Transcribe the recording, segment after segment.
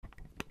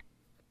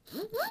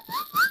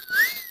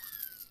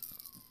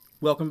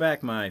Welcome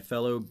back, my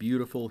fellow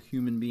beautiful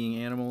human being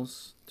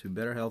animals, to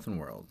Better Health and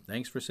World.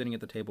 Thanks for sitting at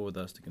the table with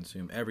us to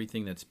consume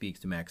everything that speaks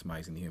to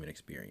maximizing the human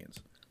experience.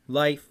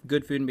 Life,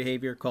 good food and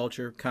behavior,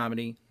 culture,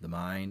 comedy, the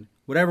mind,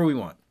 whatever we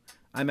want.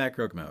 I'm Matt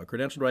Crocomo, a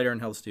credentialed writer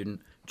and health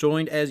student,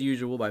 joined as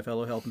usual by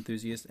fellow health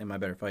enthusiasts and my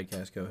Better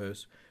Fightcast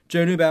co-hosts,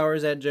 Joe Neubauer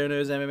is at Joe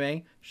Knows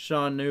MMA,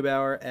 Sean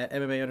Neubauer at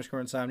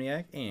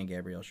MMA_Insomniac, and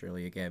Gabrielle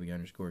Shirley at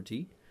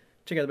Gabby_T.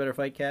 Check out the Better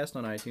Fightcast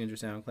on iTunes or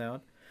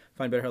SoundCloud.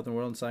 Find Better Health and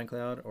World on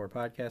SoundCloud or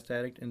Podcast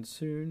Addict, and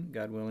soon,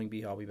 God willing,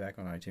 I'll be back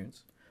on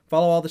iTunes.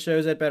 Follow all the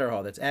shows at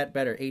BetterHaw. That's at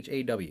Better,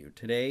 H-A-W.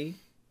 Today,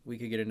 we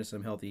could get into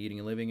some healthy eating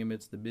and living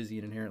amidst the busy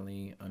and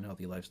inherently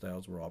unhealthy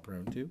lifestyles we're all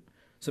prone to.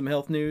 Some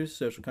health news,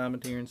 social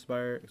commentary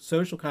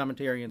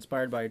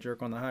inspired by a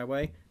jerk on the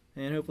highway,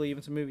 and hopefully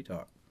even some movie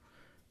talk.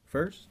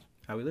 First,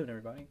 how we living,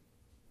 everybody?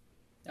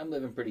 I'm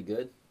living pretty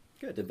good.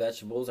 Good. The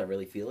vegetables, I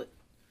really feel it.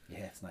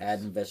 Yeah, it's nice.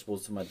 Adding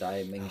vegetables to my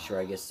diet, making sure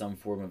I get some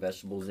form of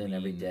vegetables in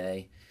every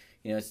day.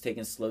 You know, it's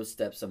taking slow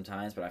steps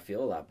sometimes, but I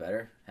feel a lot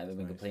better. Haven't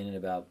been complaining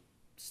about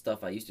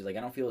stuff I used to. Like, I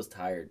don't feel as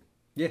tired.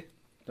 Yeah.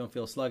 Don't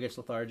feel sluggish,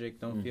 lethargic.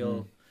 Don't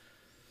feel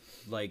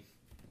like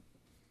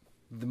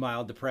the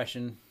mild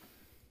depression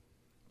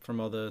from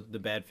all the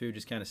bad food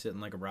just kind of sitting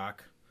like a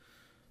rock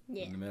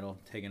in the middle,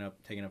 taking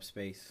up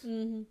space.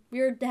 Mm-hmm. We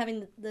were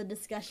having the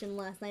discussion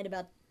last night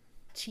about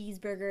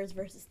cheeseburgers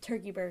versus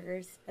turkey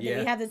burgers. I think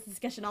we have this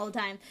discussion all the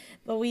time.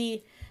 But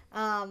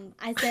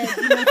I said,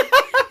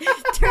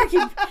 turkey.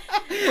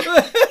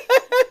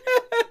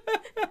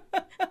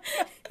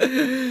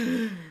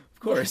 Of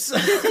course.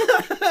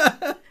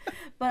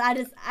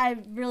 But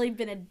I've really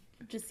been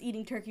just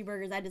eating turkey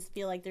burgers. I just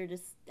feel like they're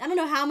just, I don't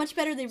know how much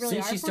better they really are for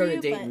you. Since she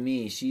started dating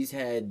me, she's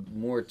had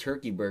more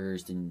turkey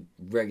burgers than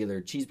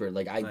regular cheeseburgers.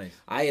 Like,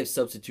 I have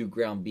substitute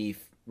ground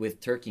beef with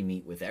turkey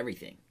meat with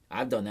everything.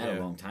 I've done that a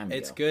long time ago.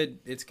 It's good.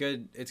 It's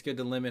good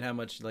to limit how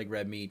much like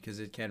red meat because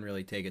it can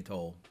really take a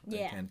toll.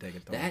 Yeah. It can take a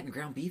toll. That and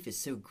ground beef is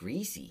so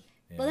greasy.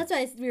 Yeah. Well, that's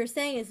what we were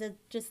saying is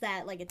that just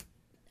that like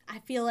I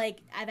feel like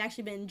I've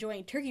actually been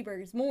enjoying turkey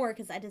burgers more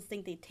because I just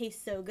think they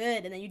taste so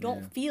good, and then you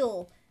don't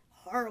feel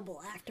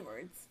horrible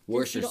afterwards.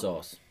 Worcestershire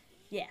sauce.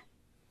 Yeah.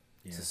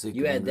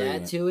 You add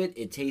that to it,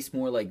 it tastes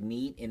more like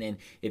meat. And then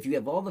if you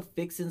have all the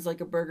fixings like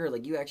a burger,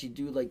 like you actually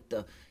do like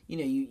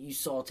you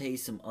saute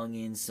some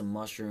onions, some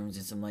mushrooms,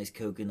 and some nice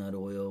coconut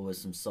oil with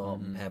some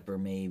salt and pepper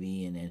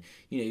maybe. And then,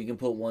 you can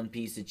put one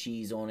piece of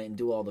cheese on it and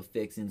do all the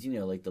fixings,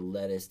 like the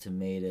lettuce,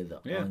 tomato,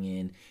 the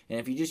onion. And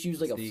if you just use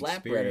like a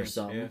flatbread or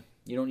something,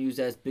 you don't use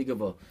as big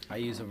of a I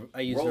use a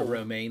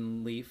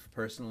romaine leaf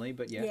personally,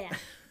 but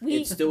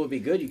it still would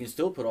be good. You can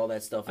still put all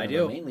that stuff in a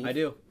romaine leaf. I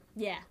do.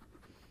 Yeah.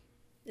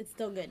 It's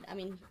still good. I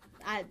mean,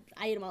 I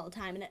eat them all the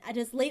time, and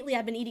lately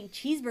I've been eating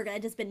cheeseburger.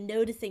 I've just been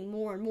noticing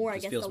more and more. I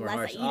guess the less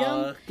I eat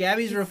them.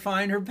 Gabby's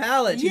refined her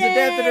palate. She's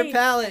adapted her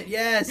palate.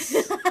 Yes,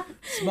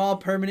 small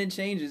permanent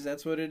changes.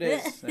 That's what it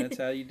is. That's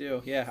how you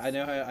do. Yeah, I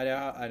know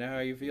how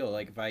you feel.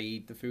 Like if I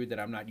eat the food that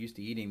I'm not used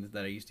to eating,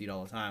 that I used to eat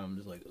all the time, I'm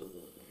just like, ugh.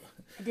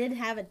 I did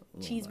have a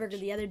cheeseburger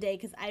the other day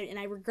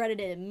I regretted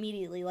it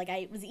immediately. Like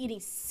I was eating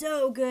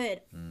so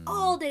good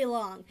all day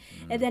long,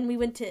 and then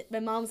my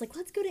mom was like,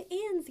 "Let's go to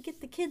Ann's to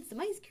get the kids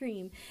some ice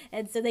cream."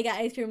 And so they got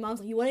ice cream. And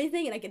Mom's like, "You want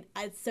anything?" And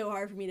it's so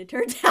hard for me to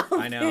turn down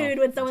food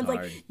when someone's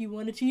like, "You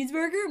want a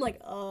cheeseburger?" I'm like,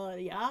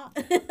 yeah."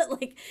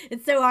 Like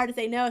it's so hard to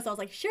say no. So I was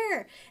like,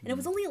 "Sure." And it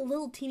was only a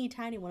little teeny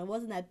tiny one. It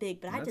wasn't that big,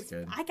 but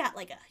I got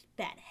like a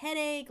bad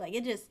headache. Like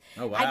it just,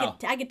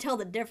 I could tell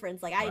the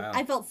difference. Like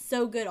I felt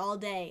so good all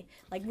day.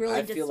 Like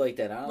really. I feel like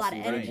that honestly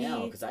right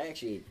now because I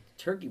actually ate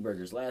turkey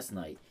burgers last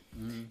night,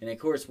 and of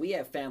course we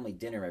have family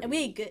dinner every week. And we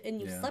ate good,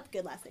 and you slept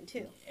good last night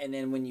too. And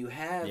then when you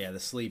have the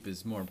sleep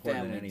is more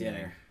important than anything.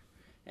 Dinner,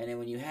 and then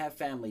when you have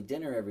family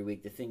dinner every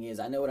week, the thing is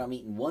I know what I'm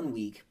eating one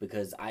week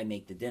because I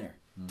make the dinner,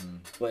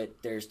 but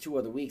there's 2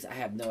 other weeks I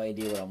have no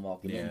idea what I'm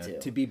walking into.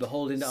 To be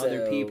beholden to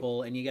other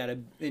people, and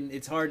and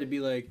it's hard to be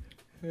like,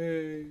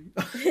 hey,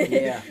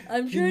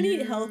 I'm trying to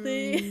eat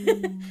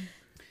healthy.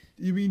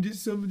 You mean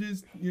just some of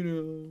this,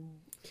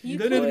 Can you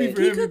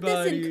cook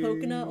this in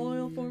coconut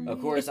oil for me? Of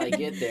course, I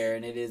get there,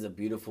 and it is a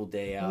beautiful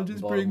day out. I'll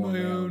just bring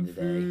my own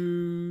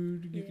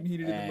food. You can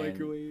heat it in the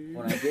microwave.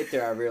 When I get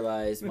there, I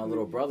realize my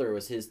little brother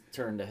was his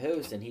turn to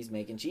host, and he's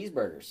making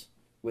cheeseburgers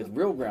with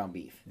real ground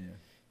beef. Yeah.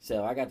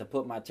 So I got to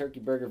put my turkey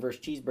burger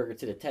versus cheeseburger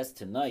to the test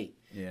tonight.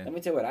 Yeah. Let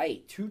me tell you what, I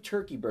ate 2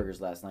 turkey burgers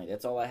last night.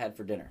 That's all I had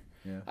for dinner.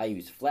 Yeah. I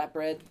used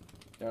flatbread.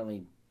 They're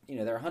only...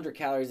 they're 100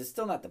 calories. It's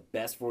still not the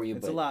best for you,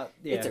 but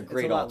it's a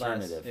great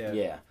alternative.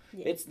 Yeah.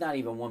 It's not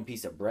even one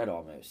piece of bread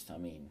almost. I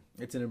mean...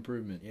 It's an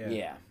improvement,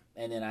 Yeah.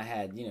 And then I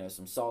had,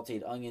 some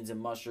sauteed onions and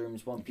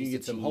mushrooms, one piece of cheese. You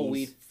get some whole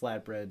wheat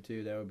flatbread,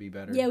 too. That would be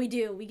better. Yeah, we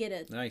do. We get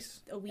a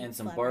wheat and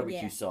some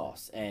barbecue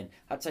sauce. And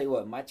I'll tell you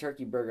what, my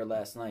turkey burger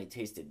last night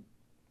tasted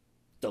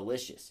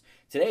delicious.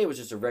 Today it was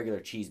just a regular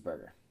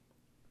cheeseburger.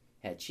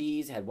 Had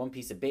cheese, had one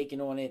piece of bacon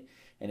on it,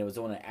 and it was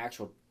on an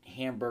actual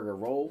hamburger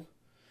roll.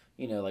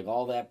 you know, like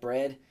all that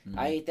bread.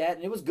 I ate that,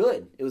 and it was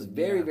good. It was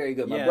very, very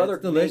good. My brother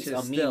makes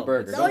a mean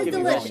burger. It's always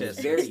delicious.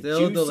 It's very still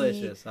juicy.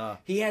 delicious. Huh?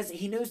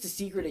 He knows the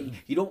secret.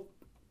 You don't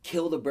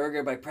kill the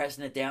burger by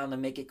pressing it down to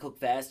make it cook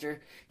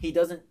faster. He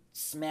doesn't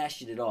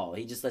smash it at all.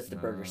 He just lets the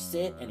burger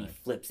sit and he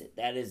flips it.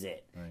 That is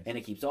it. Nice. And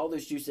it keeps all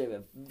those juices.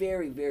 A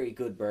very, very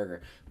good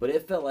burger. But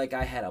it felt like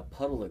I had a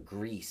puddle of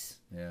grease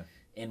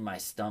in my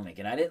stomach,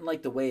 and I didn't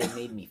like the way it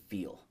made me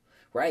feel.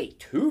 Where I ate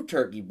 2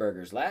 turkey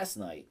burgers last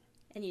night.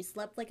 And you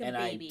slept like a and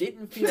baby. I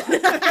didn't feel.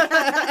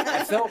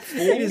 I felt full.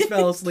 He just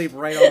fell asleep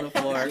right on the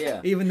floor.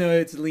 Yeah. Even though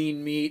it's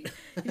lean meat.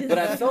 But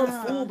I felt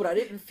full, but I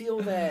didn't feel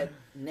that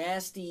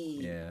nasty.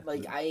 Yeah.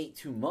 Like I ate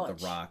too much.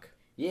 The rock.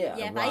 Yeah.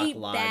 Yeah, The if rock I eat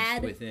lodged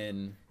bad.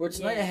 within. Where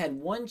tonight I had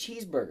 1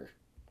 cheeseburger,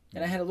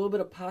 and I had a little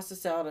bit of pasta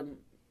salad.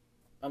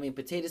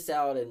 Potato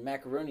salad and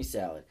macaroni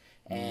salad.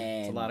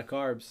 And It's a lot of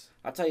carbs.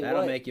 I'll tell you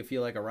That'll what. make you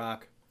feel like a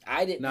rock.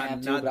 I didn't Not-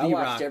 have to, not but I the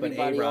watched rock, but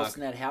everybody a else rock.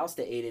 in that house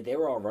that ate it. They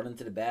were all running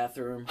to the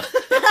bathroom.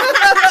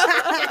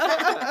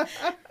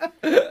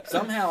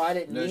 Somehow I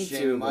didn't No need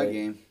shame to. in my but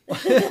game.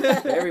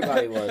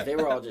 Everybody was. They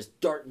were all just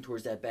darting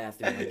towards that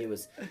bathroom like it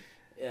was.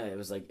 Yeah, it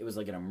was like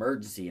an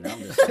emergency, and I'm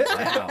just like,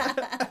 wow.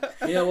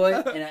 You know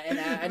what? And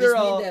I just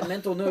need that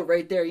mental note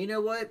right there. You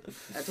know what?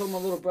 I told my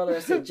little brother. I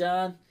said,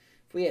 John,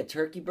 if we had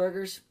turkey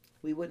burgers,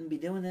 we wouldn't be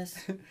doing this.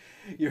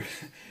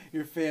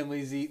 Your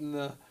family's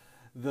eating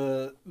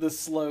the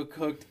slow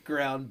cooked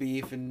ground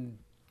beef and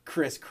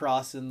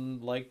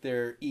crisscrossing like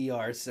they're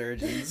ER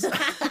surgeons.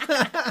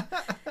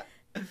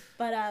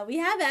 But we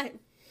have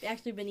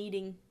actually been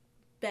eating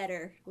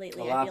better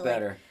lately. A I lot feel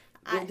better.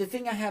 Like. The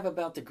thing I have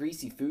about the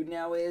greasy food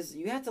now is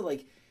you have to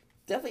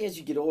definitely as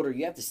you get older,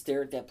 you have to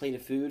stare at that plate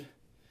of food,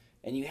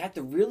 and you have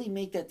to really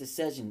make that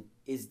decision: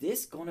 is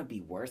this gonna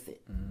be worth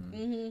it?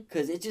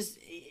 Because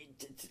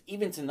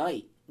even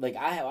tonight,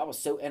 I was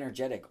so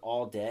energetic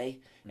all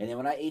day, and then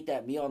when I ate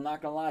that meal, I'm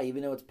not gonna lie,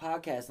 even though it's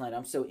podcast night,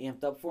 I'm so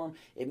amped up for them.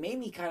 It made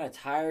me kind of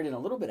tired and a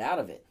little bit out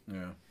of it.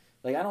 Yeah.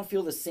 I don't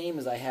feel the same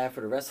as I have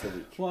for the rest of the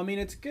week. Well,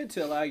 it's good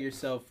to allow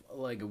yourself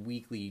a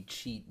weekly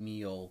cheat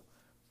meal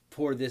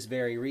for this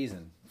very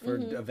reason. For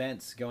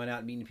events, going out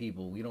and meeting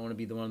people. You don't want to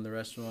be the one in the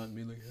restaurant and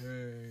being like,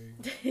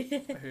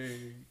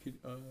 hey,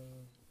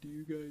 do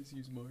you guys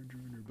use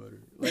margarine or butter?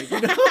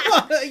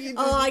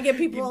 I get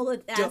people all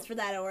that ask for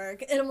that at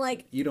work, and I'm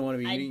like, you don't want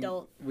to be eating.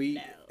 know.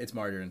 It's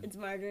margarine. It's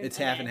margarine. It's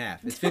half and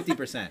half. It's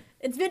 50%.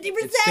 It's 50%.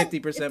 It's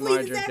 50%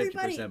 margarine,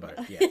 everybody. 50% butter.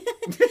 Yeah.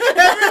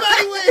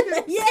 Everybody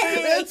wins.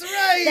 Yay! That's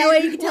right. That way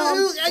you can tell How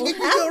them, can you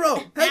well, go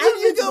wrong? How half can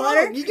you is go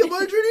butter. wrong? You get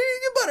margarine and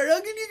you get butter.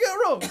 How can you go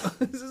wrong?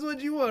 This is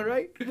what you want,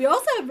 right? We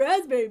also have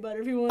raspberry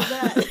butter if you want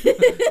that.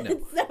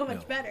 It's so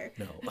much better.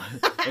 No,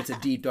 it's a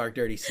deep, dark,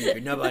 dirty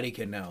secret. Nobody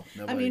can know.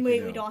 Nobody can we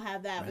know. don't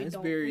have that.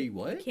 Raspberry we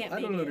what? can't I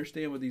don't make it.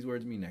 understand what these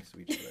words mean next to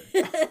each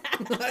other.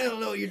 I don't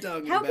know what you're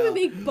talking How about. can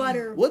we make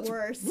butter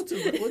worse?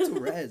 What's a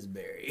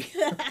raspberry?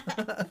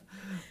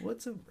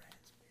 What's a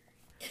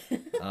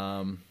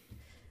raspberry?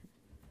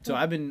 So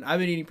I've been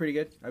eating pretty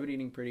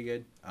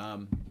good.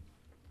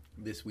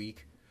 This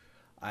week,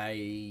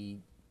 the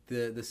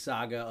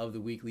saga of the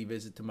weekly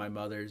visit to my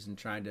mother's and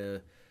trying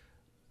to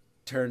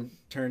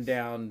turn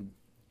down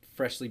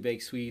freshly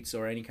baked sweets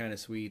or any kind of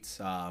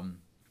sweets.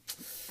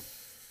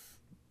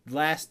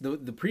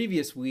 The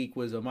previous week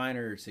was a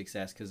minor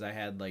success because I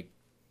had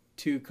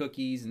 2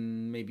 cookies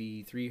and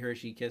maybe 3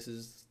 Hershey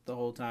Kisses the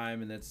whole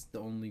time, and that's the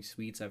only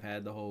sweets I've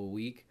had the whole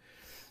week.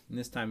 And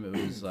this time it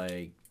was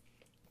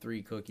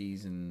 3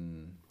 cookies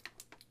and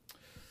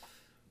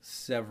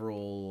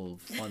several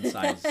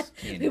fun-sized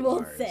candy We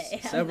won't bars. say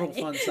how Several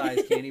many.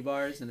 fun-sized candy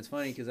bars, and it's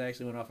funny because I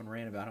actually went off and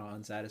ran about how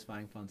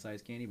unsatisfying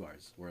fun-sized candy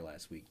bars were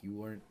last week.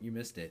 You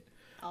missed it.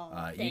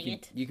 Oh,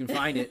 You can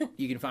find it.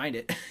 You can find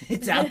it.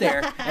 It's out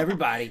there.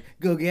 Everybody,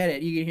 go get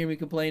it. You can hear me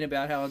complain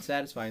about how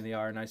unsatisfying they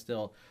are, and I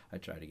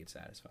try to get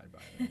satisfied by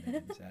them. They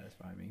didn't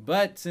satisfy me.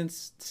 But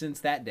since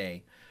that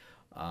day,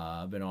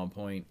 I've been on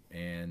point,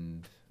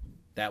 and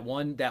that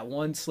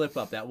one slip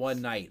up, that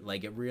one night,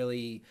 it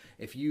really,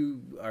 if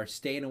you are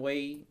staying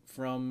away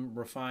from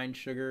refined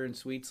sugar and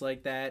sweets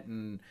like that,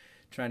 and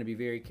trying to be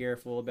very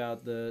careful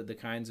about the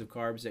kinds of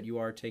carbs that you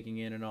are taking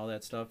in and all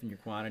that stuff and your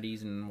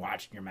quantities and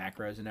watching your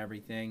macros and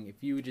everything. If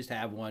you would just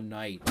have one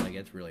night,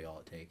 that's really all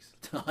it takes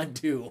to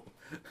undo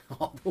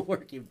all the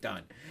work you've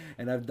done.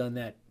 And I've done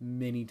that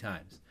many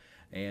times.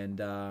 And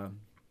I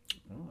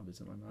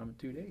visited my mom in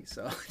 2 days,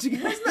 so you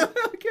guys know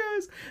how it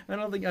goes. I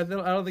don't think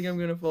I'm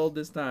gonna fold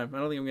this time. I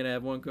don't think I'm gonna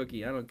have one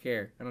cookie. I don't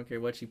care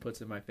what she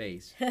puts in my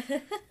face.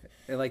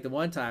 And the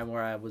one time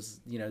where I was,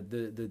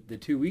 the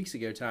 2 weeks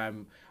ago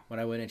time when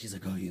I went in, she's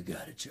like, "Oh, you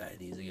gotta try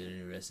these. I got a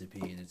new recipe,"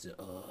 and it's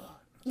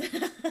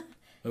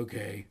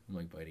okay.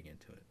 I'm biting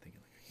into it,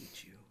 thinking I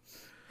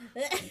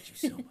hate you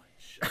so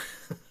much.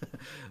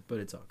 But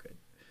it's all good.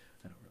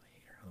 I don't really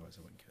hate her. Otherwise,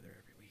 I wouldn't go there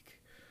every week.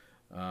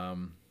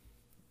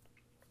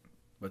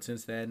 But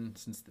since then,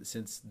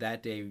 since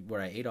that day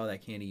where I ate all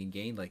that candy and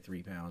gained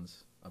 3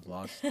 pounds, I've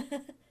lost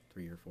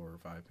 3 or 4 or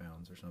 5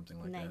 pounds or something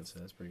like Nice. that. So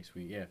that's pretty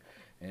sweet. Yeah.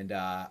 And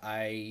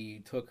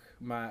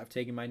I've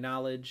taken my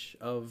knowledge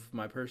of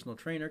my personal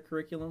trainer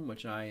curriculum,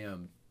 which I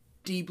am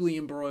deeply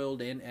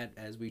embroiled in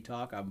as we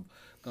talk. I've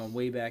gone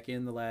way back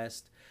in the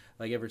last,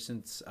 like ever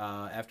since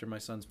after my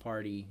son's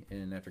party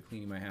and after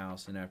cleaning my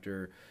house and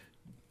after,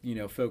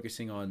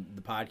 focusing on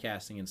the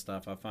podcasting and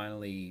stuff, I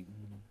finally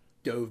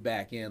dove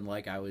back in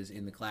like I was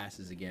in the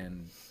classes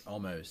again,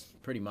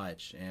 almost, pretty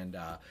much. And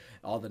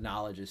all the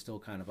knowledge is still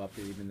kind of up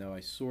there, even though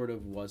I sort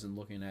of wasn't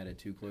looking at it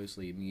too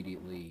closely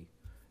immediately,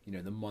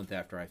 the month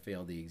after I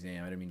failed the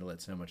exam. I didn't mean to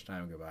let so much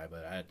time go by,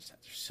 but there's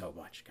so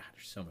much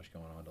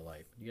going on to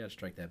life. You got to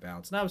strike that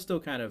balance. And I was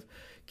still kind of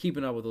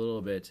keeping up with a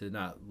little bit to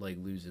not like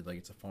lose it like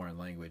it's a foreign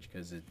language,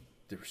 because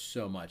there was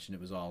so much and it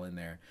was all in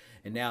there.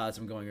 And now as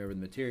I'm going over the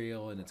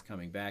material and it's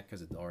coming back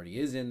because it already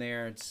is in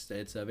there,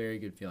 it's a very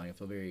good feeling. I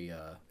feel very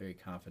very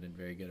confident,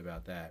 very good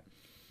about that.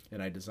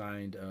 And I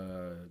designed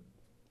a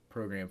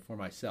program for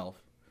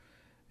myself,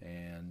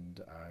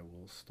 and I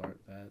will start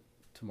that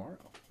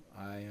tomorrow.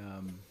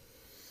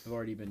 I've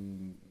already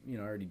been, I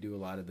already do a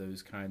lot of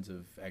those kinds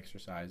of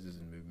exercises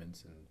and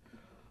movements, and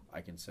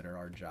I consider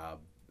our job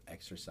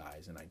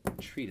exercise, and I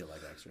treat it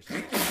like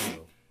exercise.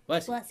 So,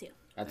 bless you.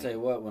 I tell you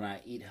what, when I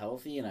eat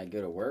healthy and I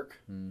go to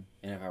work, and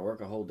if I work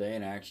a whole day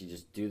and I actually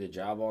just do the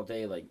job all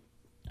day, like,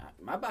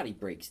 my body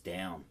breaks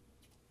down.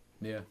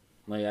 Yeah.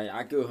 Like,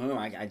 I go home,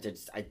 I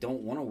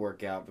don't want to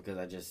work out because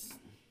I just,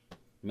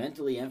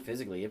 mentally and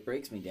physically, it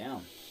breaks me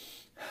down.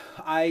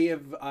 I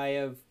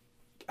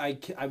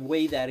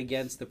weigh that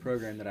against the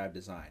program that I've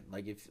designed.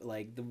 Like, if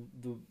the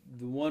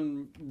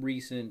one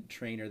recent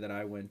trainer that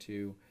I went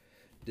to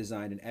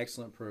designed an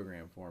excellent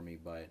program for me,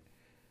 but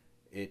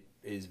it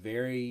is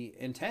very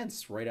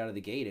intense right out of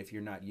the gate if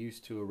you're not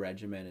used to a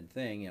regimented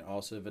thing, and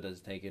also if it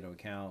doesn't take into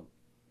account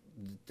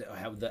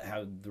how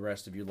the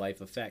rest of your life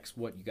affects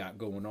what you got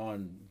going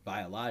on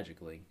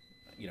biologically,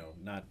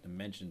 not to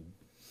mention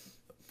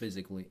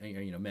physically,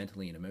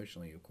 mentally and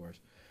emotionally, of course.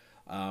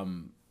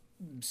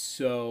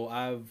 So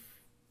I've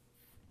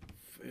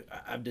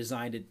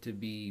designed it to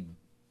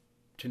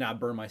not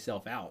burn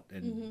myself out,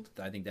 and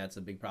I think that's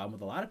a big problem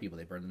with a lot of people.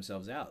 They burn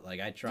themselves out. Like,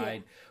 I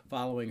tried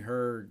following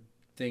her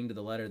thing to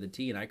the letter of the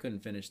T, and I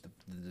couldn't finish the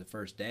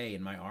first day,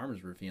 and my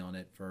arms were feeling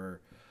it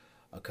for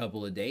a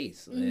couple of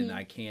days, and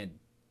I can't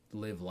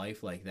live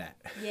life like that.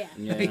 Yeah,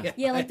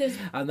 like there's,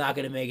 I'm not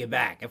gonna make it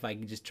back if I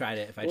just try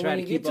to keep up with what she's prescribing. When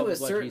you get to a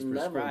certain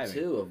level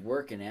too of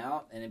working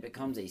out, and it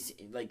becomes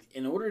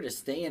in order to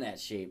stay in that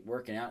shape,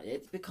 working out,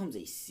 it becomes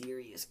a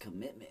serious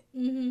commitment.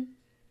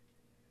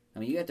 I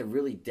mean, you have to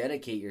really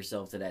dedicate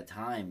yourself to that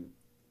time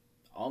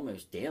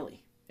almost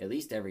daily, at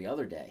least every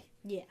other day.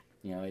 Yeah.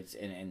 It's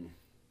and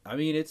I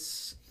mean,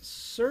 it's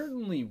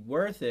certainly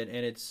worth it,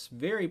 and it's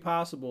very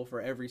possible for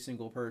every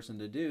single person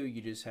to do.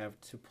 You just have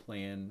to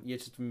plan. You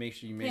just have to make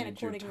sure you manage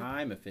your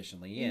time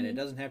efficiently. And it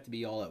doesn't have to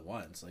be all at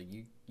once. Like,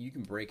 you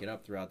can break it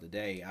up throughout the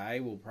day. I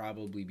will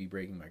probably be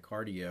breaking my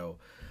cardio.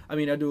 I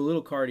mean, I do a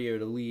little cardio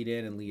to lead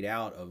in and lead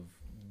out of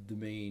the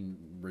main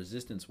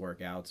resistance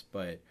workouts,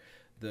 but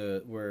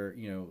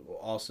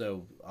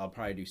also I'll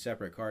probably do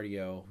separate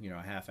cardio,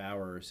 a half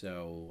hour or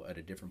so at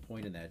a different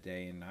point in that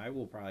day, and I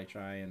will probably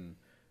try and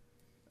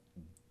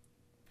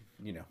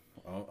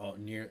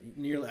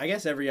nearly, I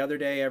guess every other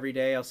day, every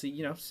day, I'll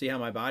see how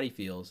my body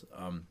feels.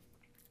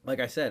 Like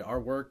I said, our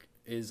work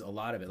is a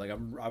lot of it. Like,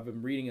 I've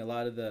been reading a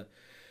lot of the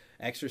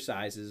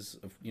exercises,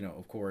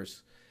 of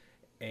course,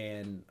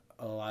 and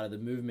a lot of the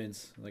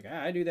movements. Like,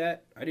 I do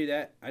that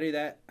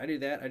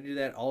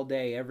all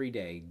day, every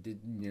day.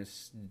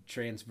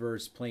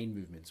 Transverse plane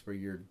movements where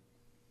you're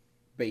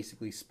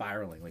basically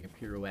spiraling like a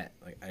pirouette.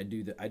 Like, I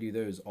do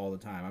those all the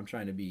time. I'm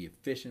trying to be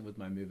efficient with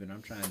my movement.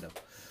 I'm trying to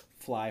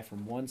fly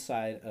from one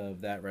side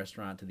of that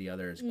restaurant to the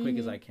other as quick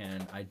as I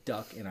can. I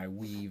duck and I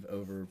weave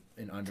over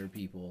and under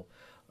people.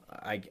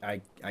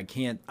 I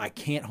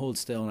can't hold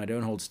still, and I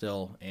don't hold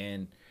still.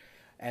 And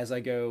as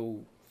I go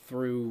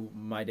through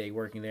my day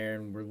working there,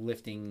 and we're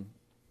lifting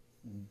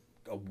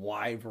a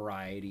wide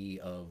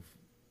variety of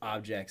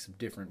objects of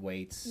different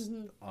weights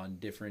on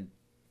different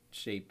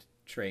shaped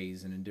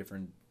trays and in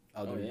different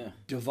other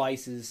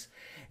devices,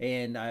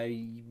 and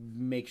I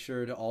make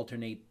sure to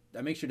alternate.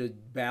 I make sure to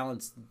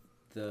balance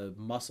the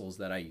muscles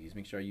that I use.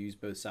 Make sure I use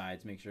both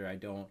sides. Make sure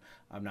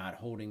I'm not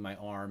holding my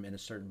arm in a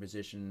certain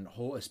position,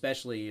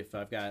 especially if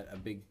I've got a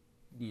big,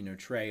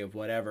 tray of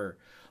whatever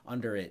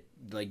under it.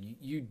 Like,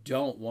 you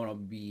don't want to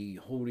be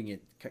holding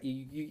it.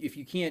 If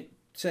you can't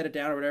set it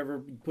down or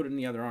whatever, put it in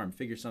the other arm.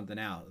 Figure something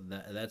out.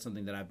 That's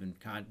something that I've been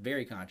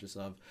very conscious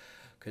of,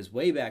 because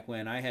way back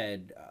when I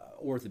had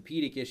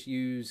orthopedic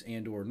issues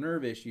and or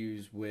nerve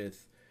issues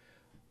with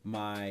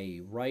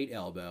my right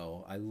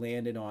elbow. I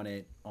landed on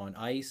it on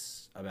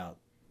ice about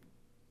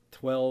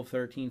 12,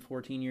 13,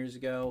 14 years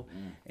ago,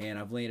 and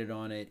I've landed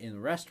on it in a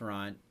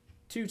restaurant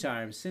 2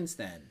 times since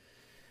then.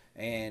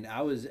 And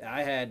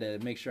I had to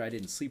make sure I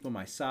didn't sleep on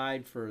my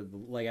side for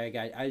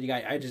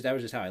that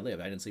was just how I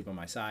lived. I didn't sleep on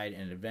my side,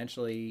 and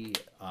eventually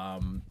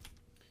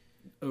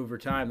over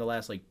time, the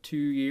last 2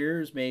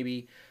 years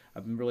maybe,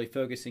 I've been really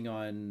focusing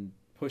on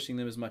pushing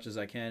them as much as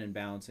I can and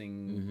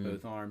balancing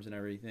both arms and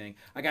everything.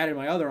 I got it in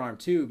my other arm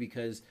too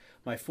because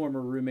my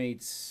former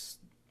roommate's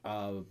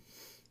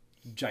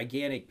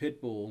gigantic pit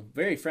bull,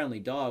 very friendly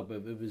dog, but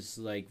it was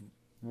like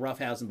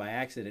roughhousing by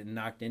accident and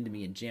knocked into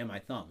me and jammed my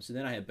thumb. So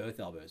then I had both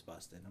elbows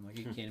busted. I'm like,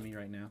 are you kidding me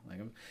right now? Like,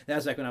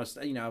 that's like when I was,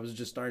 I was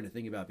just starting to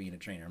think about being a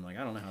trainer. I'm like,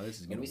 I don't know how this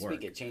is going to work. When we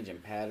speak of changing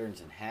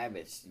patterns and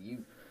habits,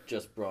 you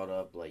just brought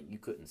up like you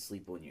couldn't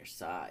sleep on your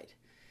side.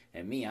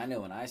 And me, I know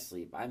when I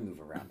sleep, I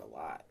move around a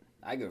lot.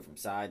 I go from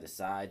side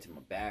to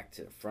my back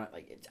to the front.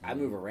 Like I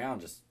move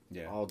around just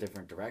all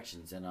different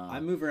directions. And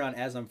I move around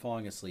as I'm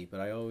falling asleep,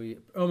 but I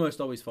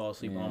almost always fall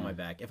asleep on my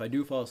back. If I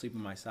do fall asleep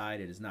on my side,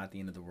 it is not the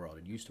end of the world.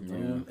 It used to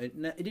ruin.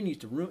 It didn't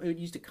used to ruin. It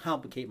used to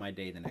complicate my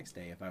day the next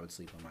day if I would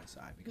sleep on my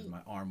side because my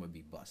arm would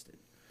be busted,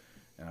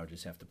 and I would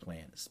just have to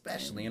plan,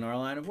 especially in our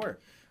line of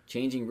work.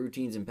 Changing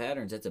routines and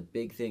patterns, that's a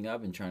big thing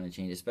I've been trying to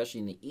change, especially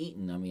in the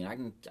eating. I mean,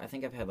 I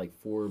think I've had like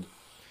 4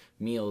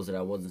 meals that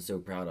I wasn't so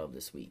proud of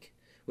this week.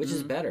 Which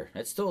is better.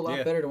 That's still a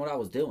lot better than what I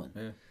was doing.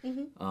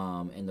 Yeah.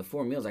 And the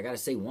 4 meals, I got to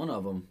say one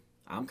of them,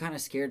 I'm kind of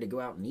scared to go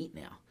out and eat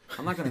now.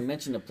 I'm not going to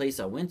mention the place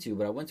I went to,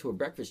 but I went to a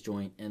breakfast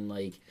joint and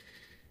like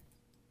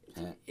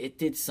it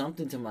did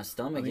something to my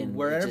stomach. I mean, and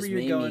wherever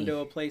you're going to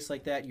a place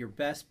like that, your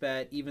best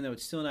bet, even though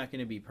it's still not going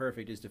to be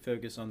perfect, is to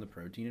focus on the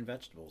protein and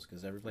vegetables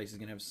because every place is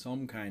going to have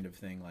some kind of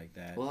thing like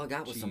that. Well, I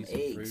got with some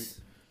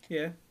eggs.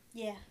 Yeah.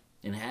 Yeah.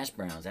 And hash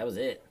browns. That was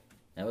it.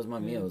 That was my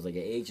meal. It was like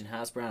an egg and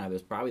hash brown. It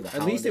was probably the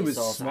at least it was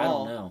sauce.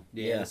 Small. I don't know.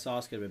 Yeah, the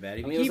sauce could have been bad.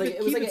 I mean,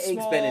 it was like an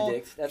eggs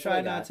Benedict. That's try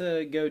not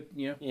to go.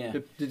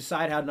 To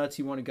decide how nuts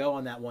you want to go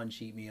on that one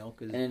cheat meal.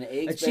 Cause and an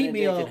eggs a cheat Benedict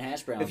meal, and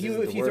hash browns. If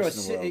you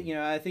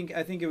throw I think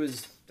it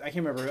was. I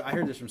can't remember. I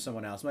heard this from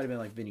someone else. It might have been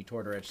like Vinny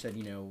Tortorich said.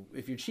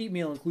 If your cheat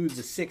meal includes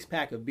a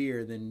 6-pack of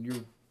beer, then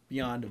you're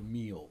beyond a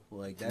meal.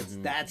 Like that's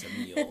a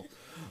meal.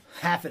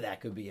 Half of that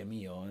could be a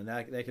meal, and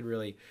that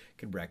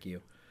could wreck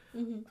you.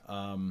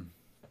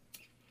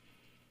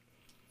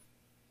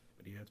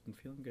 But he has been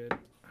feeling good.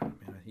 Oh,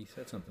 man, he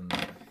said something that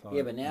I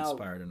thought but now,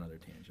 inspired another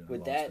tangent.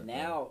 With that,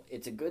 now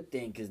it's a good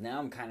thing because now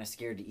I'm kind of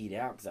scared to eat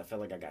out because I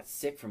felt like I got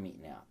sick from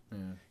eating out. Yeah.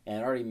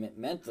 And already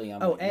mentally,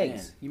 I'm like,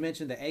 eggs. Man. You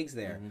mentioned the eggs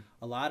there.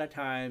 A lot of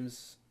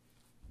times,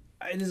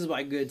 and this is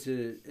why good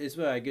to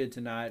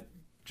not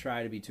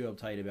try to be too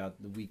uptight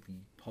about the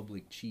weekly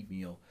public cheat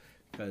meal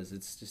because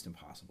it's just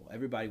impossible.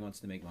 Everybody wants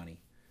to make money.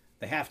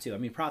 They have to. I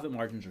mean, profit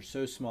margins are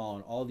so small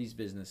in all these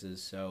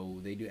businesses,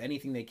 so they do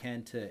anything they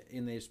can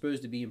and they're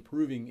supposed to be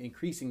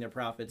increasing their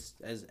profits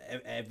as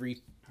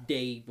every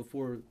day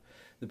before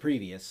the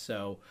previous.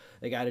 So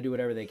they got to do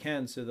whatever they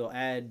can. So they'll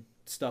add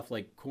stuff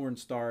like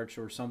cornstarch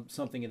or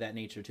something of that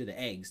nature to the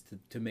eggs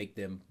to make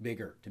them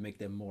bigger, to make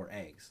them more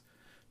eggs,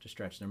 to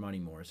stretch their money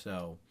more.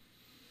 So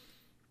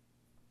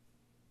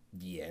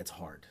yeah, it's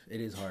hard.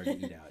 It is hard to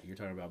eat out. You're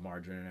talking about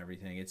margin and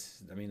everything.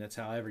 That's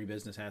how every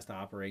business has to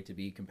operate to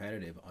be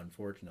competitive,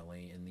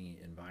 unfortunately, in the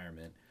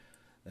environment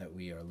that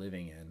we are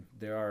living in.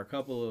 There are a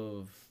couple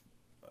of...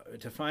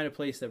 to find a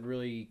place that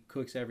really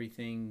cooks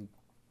everything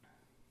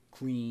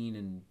clean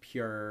and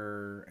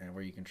pure and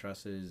where you can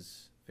trust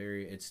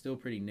it's still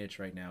pretty niche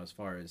right now as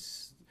far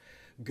as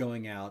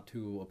going out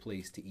to a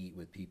place to eat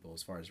with people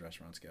as far as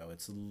restaurants go.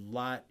 It's a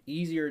lot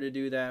easier to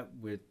do that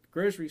with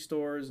grocery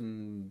stores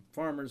and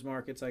farmers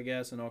markets, I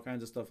guess, and all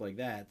kinds of stuff like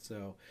that.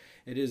 So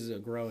it is a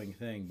growing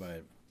thing,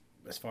 but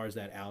as far as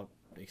that out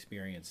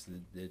experience,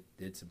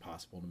 it's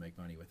impossible to make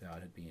money without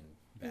it being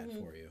bad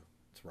for you.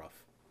 It's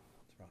rough.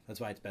 That's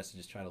why it's best to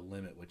just try to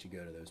limit what you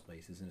go to those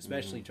places, and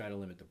especially try to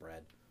limit the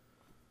bread.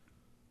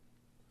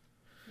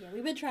 Yeah,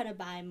 we've been trying to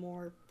buy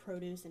more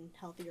produce and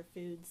healthier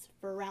foods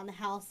for around the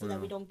house so that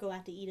we don't go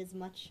out to eat as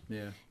much.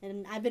 Yeah.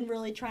 And I've been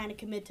really trying to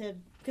commit to,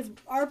 because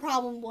our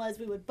problem was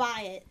we would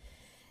buy it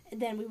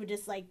and then we would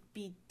just like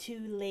be too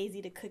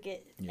lazy to cook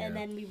it, and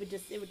then it would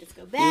just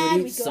go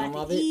bad. We'd go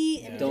out to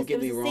eat. And don't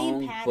get me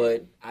wrong,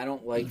 but I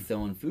don't like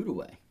throwing food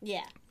away.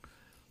 Yeah.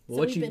 Well,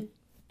 so we've been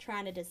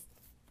trying to just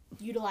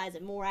utilize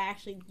it more. I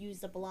actually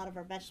used up a lot of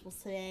our vegetables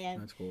today.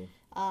 That's cool.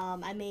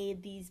 I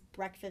made these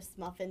breakfast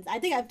muffins. I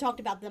think I've talked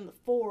about them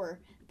before,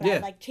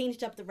 but I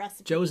changed up the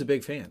recipe. Joe's a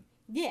big fan.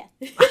 Yeah.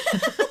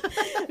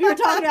 We were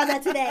talking about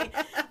that today.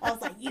 I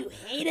was like, you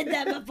hated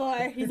them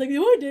before. He's like,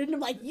 no, I didn't. I'm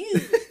like, you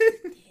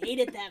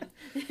hated them.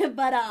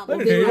 But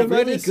they were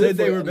really good.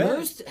 They were bad.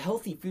 Most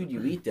healthy food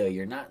you eat, though,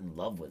 you're not in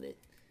love with it.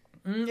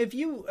 It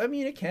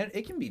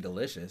can be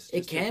delicious.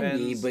 It can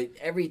be, but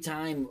every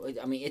time,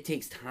 it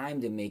takes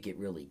time to make it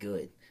really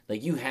good.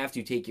 Like, you have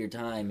to take your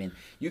time, and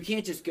you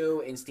can't just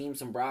go and steam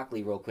some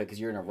broccoli real quick because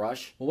you're in a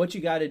rush. Well, what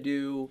you got to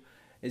do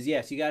is, you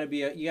got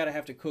to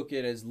have to cook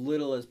it as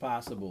little as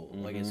possible,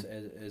 like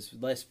as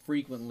less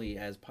frequently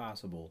as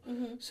possible.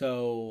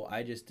 So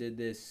I just did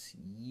this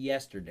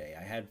yesterday.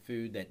 I had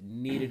food that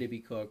needed to be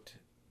cooked,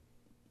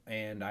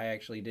 and I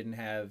actually didn't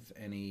have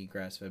any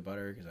grass-fed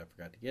butter because I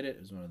forgot to get it.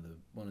 It was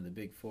one of the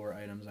big 4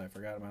 items I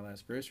forgot on my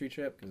last grocery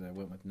trip because I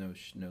went with no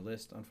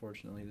list,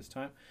 unfortunately, this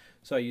time.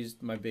 So I used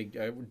I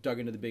dug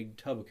into the big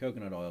tub of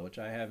coconut oil, which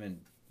I haven't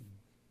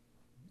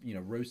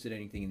roasted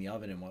anything in the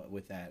oven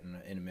with that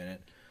in a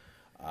minute.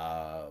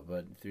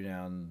 But threw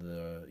down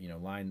the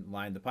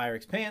lined the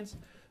Pyrex pans,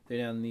 threw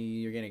down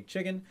the organic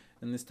chicken,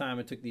 and this time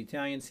I took the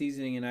Italian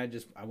seasoning and I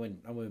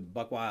went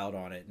buck wild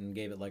on it and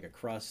gave it like a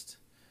crust.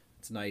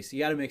 It's nice. You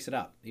got to mix it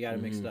up.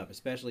 Mix it up,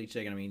 especially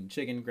chicken. I mean,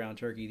 chicken, ground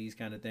turkey, these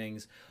kind of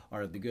things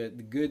are the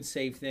good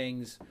safe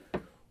things.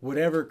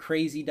 Whatever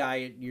crazy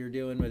diet you're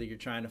doing, whether you're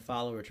trying to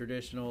follow a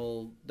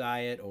traditional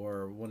diet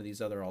or one of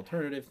these other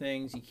alternative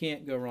things, you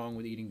can't go wrong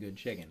with eating good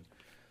chicken.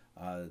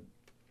 But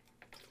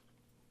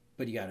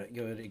you gotta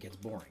go. It gets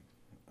boring.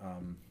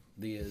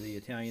 The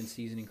Italian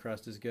seasoning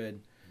crust is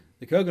good.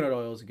 The coconut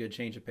oil is a good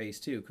change of pace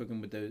too. Cooking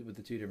with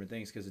the two different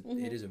things because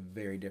it is a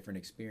very different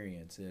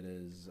experience. It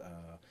is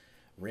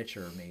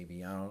richer,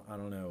 maybe. I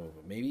don't know.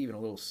 Maybe even a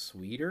little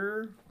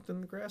sweeter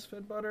than the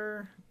grass-fed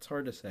butter. It's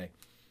hard to say.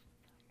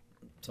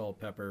 Salt,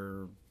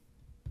 pepper,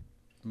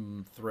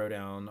 throw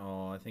down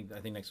all. I think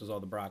next was all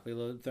the broccoli.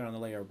 Throw on the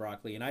layer of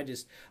broccoli, and I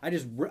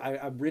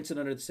rinse it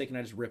under the sink and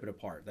I just rip it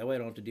apart. That way I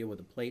don't have to deal with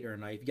a plate or a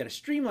knife. You got to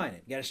streamline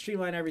it. You got to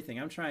streamline everything.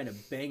 I'm trying to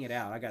bang it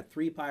out. I got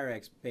 3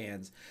 Pyrex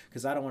pans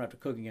because I don't want to have to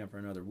cook again for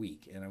another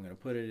week, and I'm going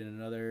to put it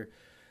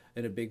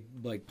in a big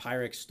like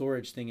Pyrex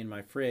storage thing in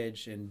my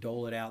fridge and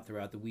dole it out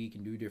throughout the week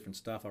and do different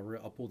stuff.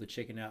 I'll pull the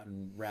chicken out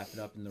and wrap it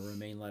up in the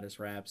romaine lettuce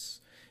wraps,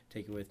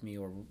 take it with me,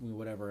 or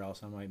whatever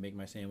else I might make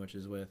my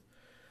sandwiches with.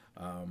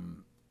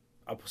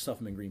 I'll stuff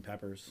them in green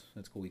peppers.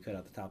 That's cool. We cut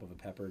out the top of a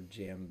pepper,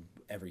 jam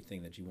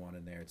everything that you want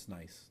in there. It's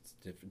nice.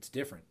 It's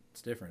different.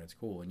 It's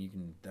cool.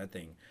 And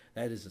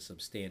that is a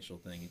substantial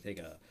thing. You take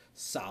a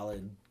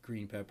solid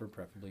green pepper,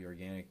 preferably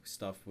organic,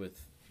 stuffed with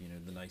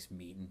the nice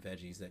meat and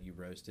veggies that you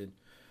roasted.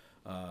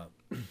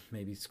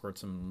 Maybe squirt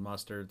some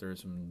mustard, throw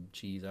some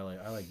cheese. I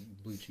like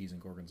blue cheese and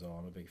gorgonzola.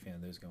 I'm a big fan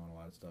of those going on a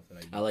lot of stuff that I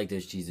eat. I like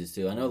those cheeses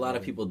too. I know a lot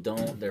of people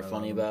don't. They're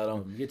funny about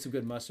them. You get some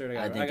good mustard.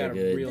 I think got a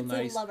good. real it's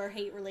nice. a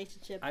love-or-hate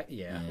relationship.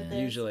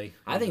 Usually.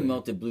 I think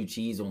melted blue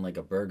cheese on like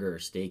a burger or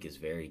steak is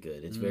very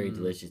good. It's very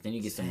delicious. Then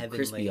you get some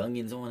crispy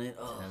onions on it.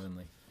 Oh.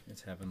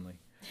 It's heavenly.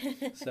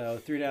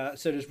 So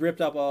just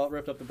ripped up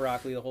the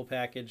broccoli, the whole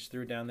package,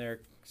 threw it down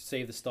there,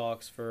 saved the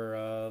stalks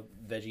for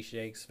veggie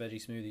shakes,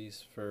 veggie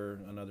smoothies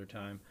for another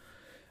time.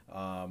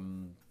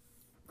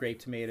 Grape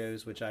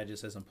tomatoes, which I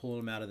just, as I'm pulling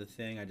them out of the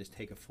thing, I just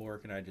take a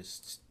fork and I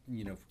just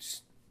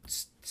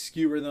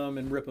skewer them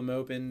and rip them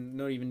open.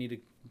 Don't even need to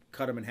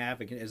cut them in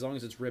half. As long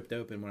as it's ripped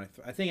open.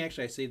 I think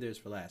actually I saved those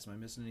for last. Am I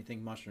missing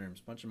anything? Mushrooms,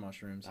 bunch of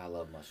mushrooms. I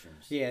love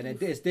mushrooms. Yeah,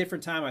 and it's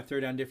different time. I throw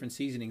down different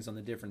seasonings on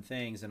the different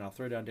things, and I'll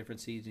throw down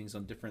different seasonings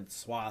on different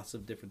swaths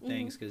of different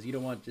things because you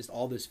don't want just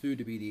all this food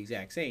to be the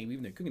exact same.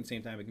 Even though cooking at the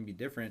same time, it can be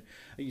different.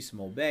 I use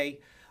some Old Bay.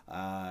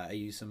 I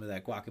use some of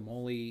that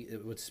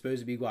guacamole. What's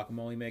supposed to be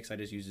guacamole mix. I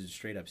just use it as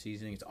straight up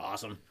seasoning. It's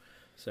awesome.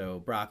 So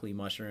broccoli,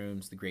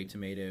 mushrooms, the grape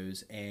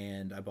tomatoes,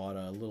 and I bought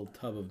a little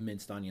tub of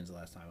minced onions the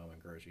last time I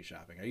went grocery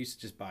shopping. I used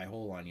to just buy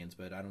whole onions,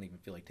 but I don't even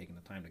feel like taking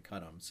the time to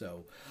cut them.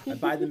 So I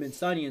buy the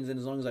minced onions, and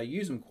as long as I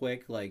use them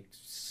quick, like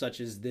such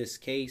as this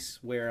case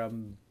where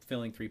I'm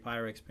filling 3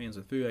 Pyrex pans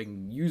with food, I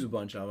can use a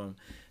bunch of them,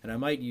 and I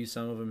might use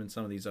some of them in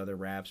some of these other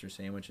wraps or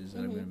sandwiches that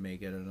I'm going to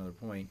make at another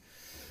point.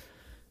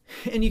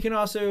 And you can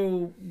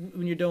also,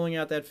 when you're doling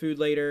out that food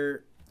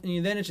later,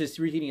 then it's just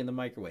reheating in the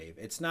microwave.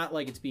 It's not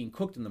like it's being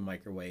cooked in the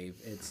microwave.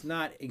 It's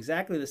not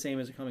exactly the same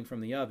as it coming from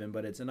the oven,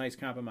 but it's a nice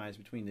compromise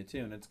between the two.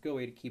 And it's a good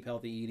way to keep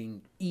healthy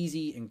eating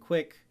easy and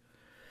quick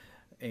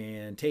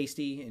and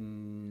tasty.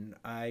 And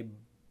I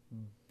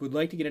would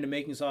like to get into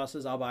making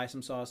sauces. I'll buy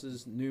some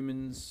sauces.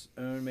 Newman's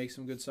Own makes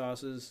some good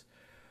sauces.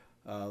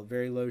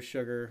 Very low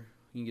sugar.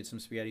 You can get some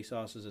spaghetti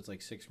sauces. It's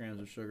like 6 grams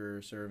of sugar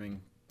a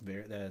serving.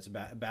 That's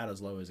about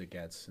as low as it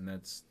gets, and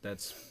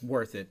that's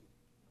worth it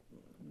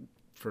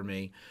for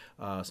me.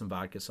 Some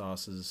vodka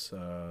sauces,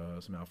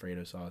 some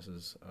Alfredo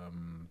sauces.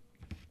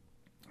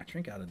 I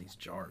drink out of these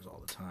jars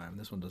all the time.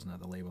 This one doesn't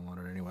have the label on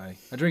it anyway.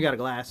 I drink out of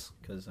glass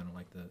because I don't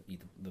like to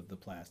eat the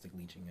plastic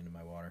leaching into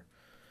my water.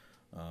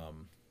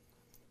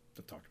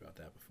 I've talked about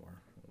that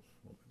before.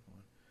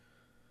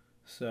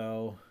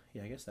 So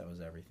yeah, I guess that was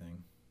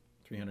everything.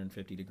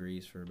 350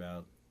 degrees for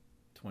about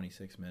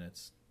 26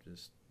 minutes.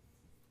 Just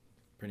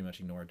pretty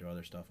much ignored to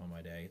other stuff on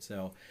my day.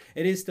 So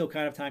it is still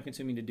kind of time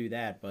consuming to do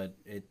that, but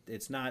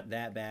it's not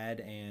that bad,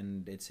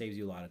 and it saves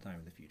you a lot of time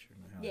in the future.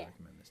 I highly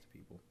recommend this to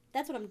people.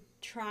 That's what I'm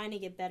trying to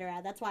get better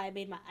at. That's why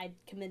I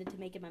committed to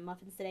making my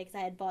muffins today, because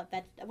I had bought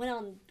I went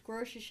on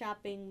grocery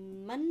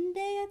shopping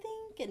Monday, I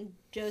think, and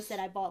Joe said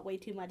I bought way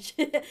too much.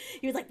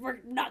 He was like,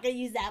 we're not going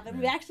to use that, but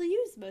we actually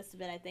used most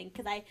of it, I think,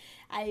 because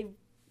I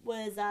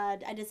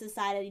just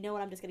decided, you know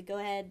what, I'm just going to go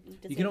ahead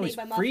and just you can always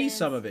freeze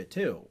some of it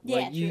too. Yeah,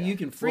 like you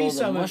can freeze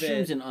some of it.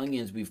 Mushrooms and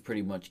onions we've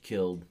pretty much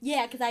killed.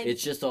 Yeah, because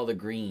it's just all the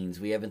greens.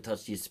 We haven't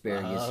touched the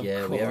asparagus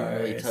yet. We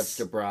haven't really touched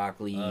the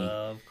broccoli.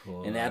 Of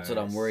course. And that's what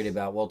I'm worried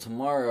about. Well,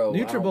 tomorrow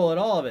NutriBullet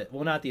all of it.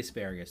 Well, not the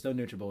asparagus. No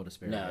NutriBullet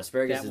asparagus. No,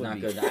 asparagus is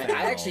not good.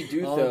 I actually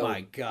do throw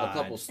a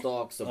couple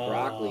stalks of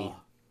broccoli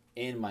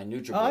in my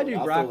NutriBullet. I do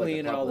I'll broccoli throw,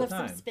 in it all the With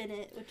time. some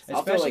spinach. Which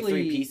I'll throw like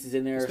 3 pieces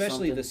in there or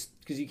especially something.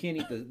 because you can't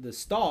eat the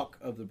stalk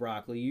of the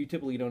broccoli. You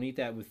typically don't eat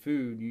that with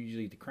food. You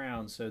usually eat the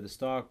crown, so the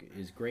stalk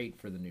is great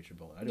for the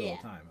NutriBullet. I do it all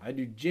the time. I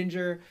do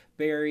ginger,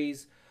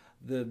 berries,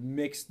 the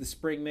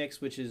spring mix,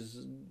 which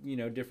is,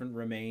 different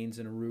romaines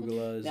and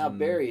arugulas. Now,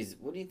 berries,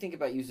 what do you think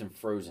about using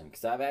frozen?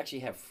 Because I've actually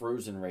have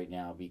frozen right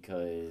now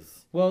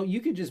because... Well, you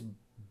could just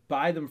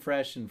buy them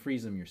fresh and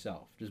freeze them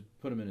yourself. Just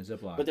put them in a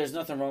Ziploc. But there's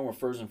nothing wrong with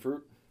frozen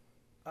fruit?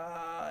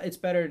 It's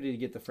better to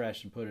get the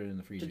fresh and put it in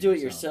the freezer. To do it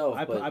yourself.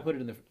 I put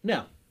it in the...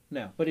 No.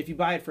 But if you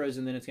buy it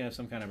frozen, then it's going to have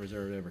some kind of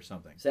preservative or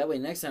something. So that way,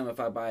 next time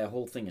if I buy a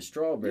whole thing of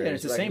strawberries,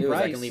 it's the what same I can do is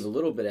price. I can leave a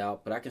little bit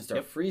out, but I can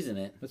start freezing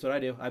it. That's what I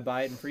do. I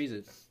buy it and freeze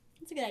it.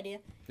 That's a good idea.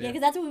 Yeah,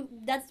 because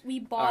we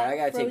bought. All right, I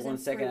gotta take frozen 1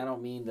 second. fruit. I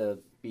don't mean to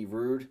be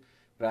rude,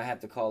 but I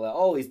have to call out.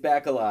 Oh, he's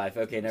back alive.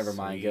 Okay, never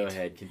mind. Go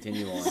ahead.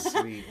 Continue on.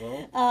 Sweet.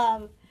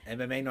 Well,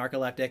 MMA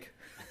narcoleptic.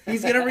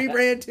 He's gonna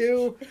rebrand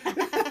too.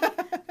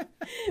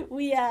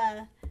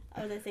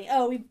 What was I saying?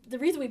 Oh, the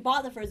reason we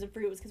bought the frozen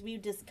fruit was because we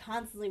just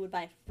constantly would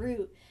buy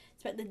fruit.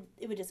 But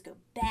it would just go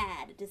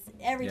bad.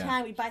 Every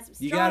time we buy some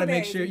strawberries. You gotta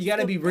make sure. You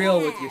gotta be real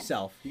with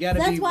yourself. You gotta.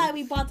 That's why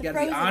we bought the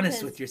frozen. You gotta be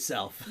honest with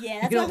yourself.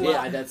 Yeah, that's why.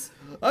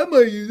 I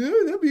might use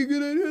that. That'd be a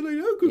good idea.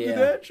 Like, I'll cook with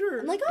that. Sure.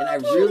 I'm like, and I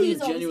totally really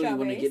use all the genuinely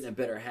want to strawberries. get in a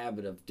better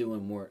habit of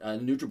doing more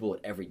NutriBullet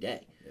every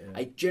day. Yeah.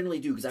 I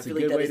generally do because I feel a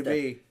like good that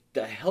way is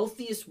the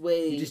healthiest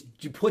way.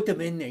 You put them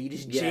in there. You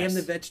just jam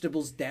the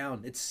vegetables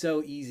down. It's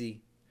so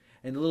easy.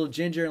 And the little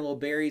ginger and little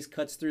berries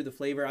cuts through the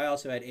flavor. I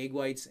also add egg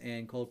whites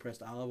and cold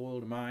pressed olive oil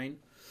to mine.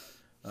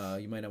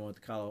 You might not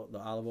want the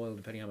olive oil,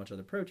 depending on how much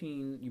other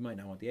protein. You might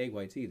not want the egg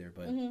whites either,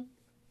 but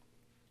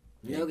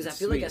because I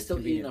feel like I still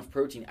eat enough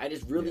protein. I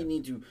just really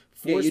need to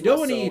force you don't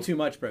want to eat too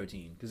much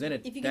protein because then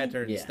that makes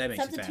you fat.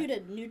 Substitute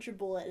a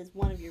NutriBullet as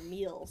one of your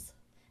meals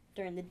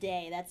during the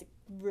day. That's a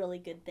really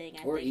good thing.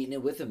 I think. Eating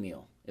it with a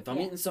meal. If I'm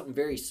eating something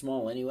very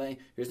small anyway,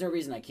 there's no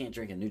reason I can't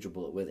drink a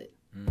NutriBullet with it.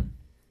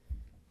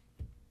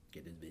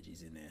 Get those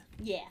veggies in there.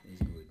 Yeah,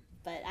 it's good.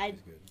 But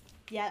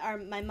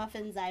my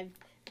muffins I've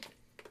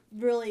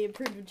really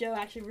improved with. Joe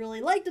actually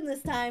really liked them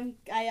this time.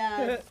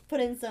 I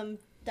put in some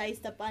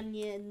diced up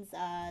onions,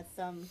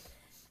 some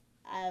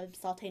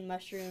sauteed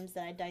mushrooms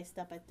that I diced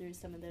up. I threw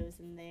some of those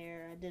in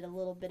there. I did a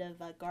little bit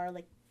of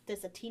garlic,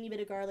 just a teeny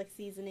bit of garlic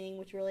seasoning,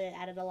 which really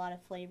added a lot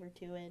of flavor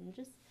to it, and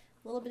just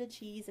a little bit of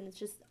cheese, and it's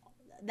just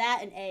that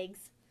and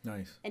eggs.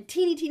 Nice. And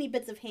teeny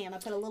bits of ham. I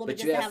put a little bit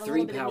just to have a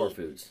little bit of meat. But you have 3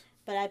 power foods.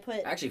 But I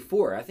put... Actually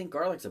 4. I think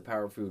garlic's a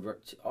power food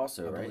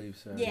also, right? I believe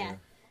so. Yeah.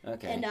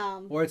 Okay. And,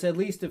 or it's at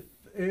least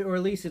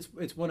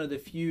it's one of the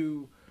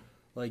few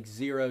like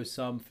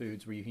zero-sum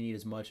foods where you can eat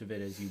as much of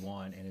it as you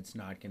want and it's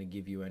not going to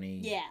give you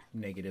any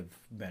negative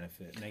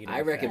benefit.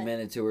 I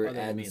recommended to her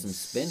adding some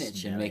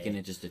spinach and making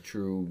it just a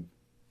true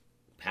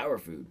power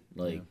food.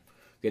 And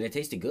it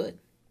tasted good.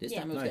 This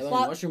time it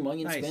was mushroom,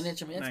 onion,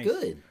 spinach. I mean, that's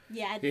good.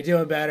 Yeah. You're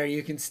doing better.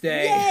 You can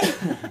stay. Yay!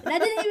 And I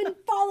didn't even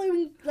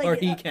follow, or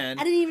he can.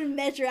 I didn't even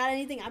measure out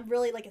anything. I'm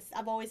really,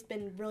 I've always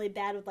been really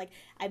bad with,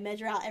 I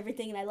measure out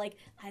everything, and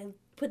I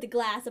put the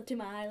glass up to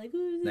my eye,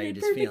 now you're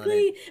just perfectly.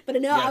 feeling it.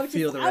 But no, I was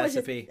feel the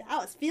recipe. I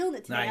was feeling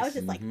it today. Nice. I was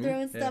just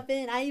throwing stuff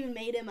in. I even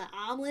made him an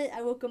omelet.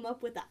 I woke him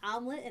up with an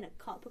omelet and a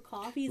cup of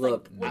coffee. He's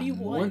Look, what do you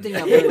want? One thing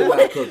I've learned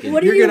about cooking.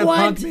 What do You're gonna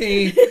want? punk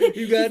me.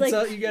 You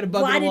got a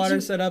bucket of water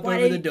set up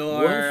over the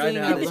door. One thing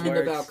I've learned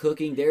about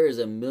cooking, there is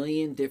a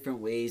million different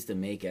ways to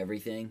make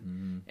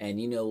everything. And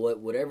you know what?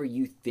 Whatever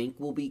you think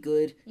will be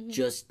good,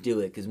 just do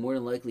it. Because more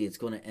than likely, it's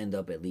going to end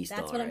up at least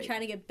That's what I'm trying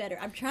to get better.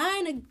 I'm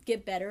trying to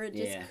get better at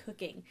just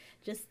cooking.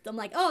 I'm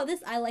like,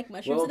 I like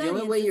mushrooms. Well, the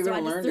only way you're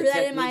going to learn the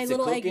techniques of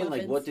cooking,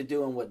 like what to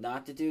do and what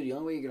not to do, the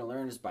only way you're going to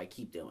learn is by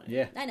keep doing it.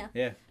 Yeah. I know.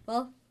 Yeah.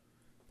 Well,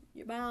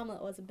 my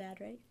omelet wasn't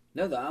bad, right?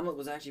 No, the omelet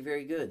was actually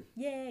very good.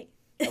 Yay.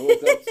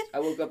 I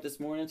woke up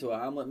this morning to an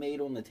omelet made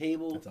on the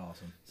table. That's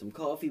awesome. Some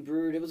coffee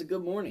brewed. It was a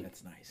good morning.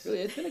 That's nice. Really,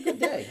 it's been a good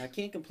day. I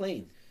can't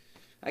complain.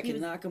 I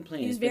cannot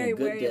complain. He was it's been very a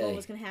good wary day. of what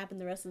was going to happen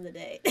the rest of the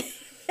day. Awesome.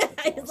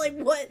 It's like,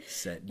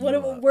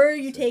 where are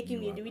you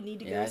taking me? Do we need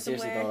to go somewhere? I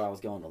seriously thought I was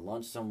going to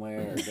lunch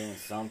somewhere or doing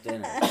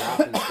something or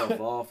dropping stuff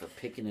off or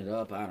picking it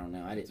up. I don't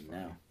know. I didn't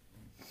know.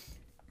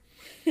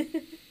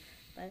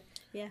 But,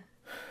 yeah.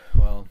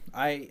 Well,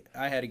 I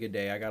had a good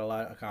day. I got a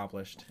lot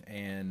accomplished,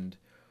 and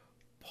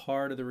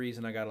part of the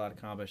reason I got a lot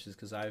accomplished is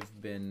because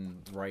I've been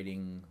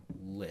writing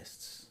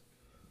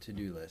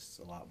to-do lists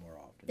a lot more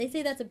often. They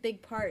say that's a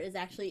big part is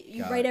actually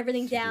you write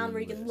everything down where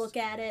you can look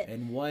at it.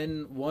 And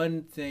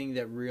one thing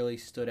that really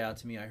stood out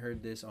to me, I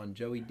heard this on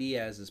Joey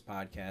Diaz's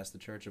podcast, The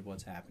Church of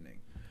What's Happening.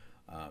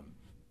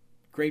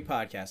 Great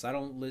podcast. I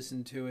don't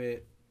listen to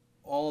it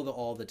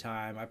all the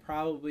time. I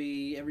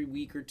probably every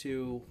week or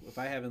two, if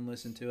I haven't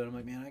listened to it, I'm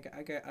like, man,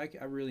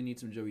 I really need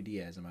some Joey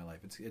Diaz in my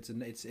life. It's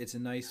a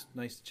nice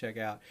to check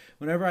out.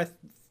 Whenever I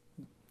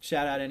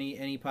shout out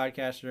any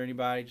podcast or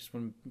anybody, just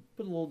want to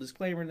put a little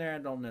disclaimer in there. I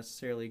don't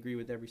necessarily agree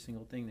with every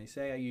single thing they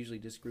say. I usually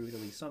disagree with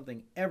at least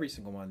something every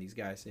single one of these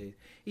guys say.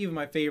 Even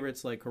my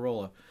favorites like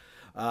Corolla.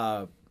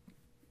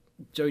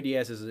 Joey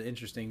Diaz is an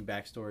interesting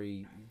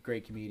backstory.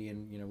 Great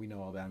comedian. You know, we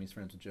know all about him. He's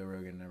friends with Joe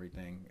Rogan and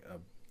everything.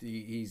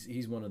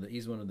 He's one of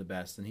the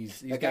best, and he's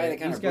that guy that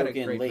kind of broke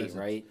in late, presence.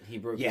 right? He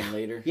broke in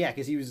later. Yeah,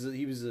 because he was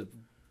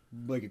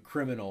like a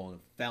criminal,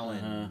 a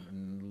felon,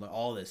 and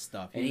all this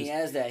stuff. He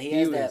has that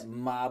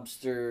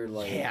mobster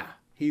like. Yeah.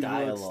 He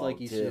dialogue looks like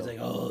he's like,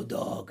 oh,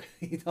 dog.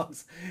 He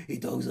talks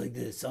like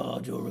this.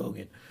 Oh, Joe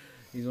Rogan.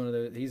 He's one of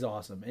the. He's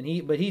awesome. And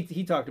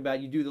he talked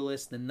about you do the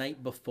list the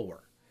night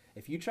before.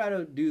 If you try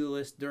to do the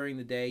list during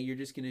the day, you're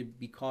just going to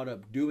be caught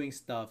up doing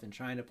stuff and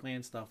trying to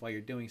plan stuff while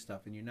you're doing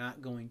stuff, and you're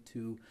not going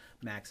to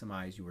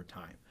maximize your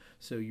time.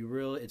 So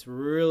it's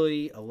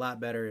really a lot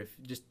better if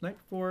just night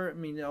before. I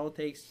mean, all it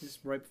takes is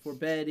right before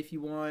bed if you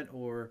want,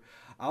 or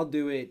I'll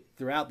do it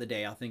throughout the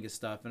day. I'll think of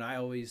stuff, and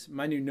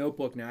my new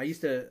notebook now. I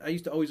used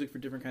to always look for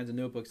different kinds of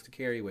notebooks to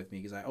carry with me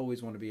because I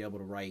always want to be able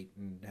to write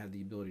and have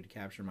the ability to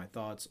capture my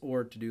thoughts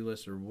or to-do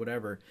lists or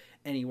whatever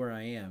anywhere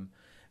I am.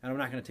 And I'm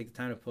not going to take the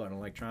time to put an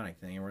electronic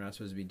thing, and we're not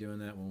supposed to be doing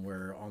that when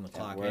we're on the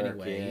clock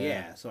anyway.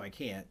 Yeah, so I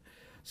can't.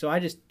 So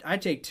I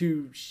take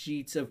 2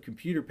 sheets of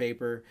computer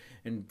paper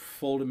and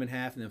fold them in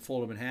half, and then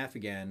fold them in half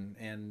again,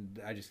 and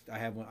I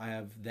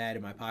have that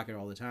in my pocket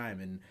all the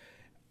time, and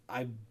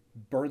I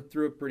burn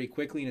through it pretty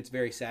quickly, and it's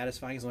very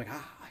satisfying. It's like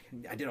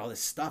I did all this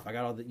stuff. I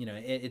got all the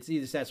it's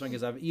either satisfying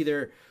because I've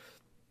either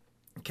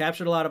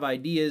captured a lot of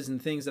ideas and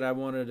things that I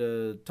wanted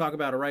to talk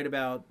about or write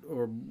about,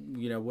 or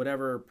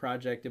whatever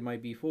project it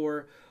might be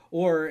for,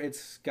 or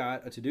it's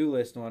got a to-do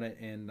list on it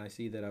and I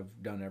see that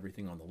I've done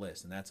everything on the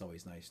list, and that's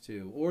always nice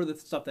too. Or the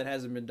stuff that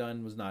hasn't been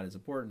done was not as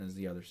important as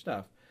the other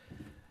stuff.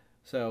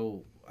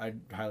 So I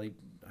highly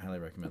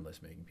recommend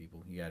list making,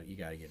 people. You got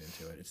to get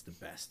into it. It's the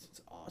best. It's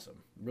awesome.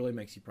 It really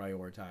makes you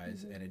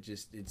prioritize, and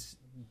it's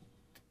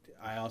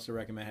I also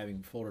recommend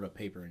having folded up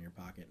paper in your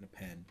pocket and a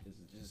pen.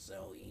 It's just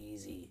so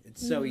easy.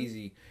 It's so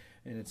easy,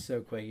 and it's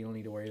so quick. You don't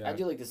need to worry about it. I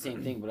do like the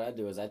same thing. What I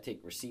do is I take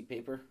receipt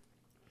paper.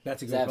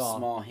 That's a good call. I have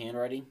small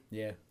handwriting.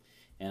 Yeah.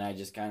 And I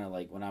just kind of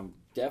like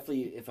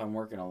if I'm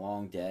working a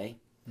long day,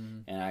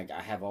 and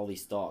I have all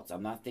these thoughts.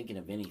 I'm not thinking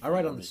of anything. I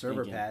write on the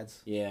server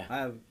pads. Yeah.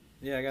 I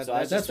got so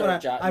that. That's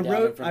what I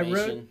wrote. I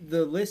wrote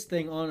the list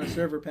thing on a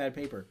server pad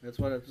paper. That's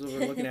what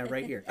we're looking at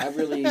right here. I've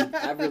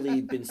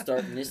really been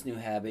starting this new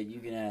habit. You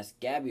can ask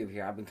Gabby over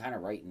here. I've been kind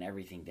of writing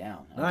everything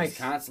down. I'm just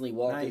constantly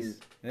walking. Nice.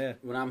 Yeah.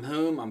 When I'm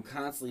home, I'm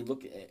constantly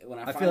looking. When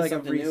I feel find like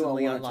something I've new I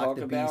recently want to talk unlocked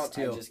the about, beast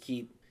too. I just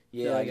keep.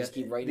 Yeah, I just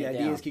keep writing it down. The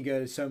ideas can go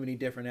to so many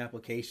different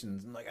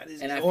applications,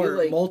 and I feel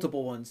like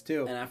multiple ones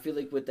too. And I feel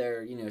like with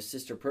their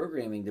sister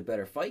programming, the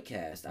Better Fight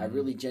Cast, I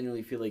really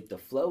genuinely feel like the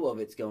flow of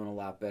it's going a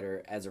lot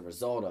better as a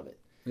result of it.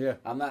 Yeah,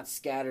 I'm not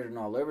scattered and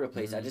all over the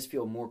place. I just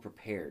feel more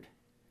prepared.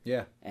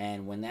 Yeah,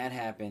 and when that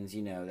happens,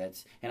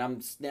 that's and I'm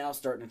now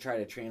starting to try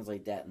to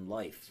translate that in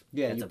life.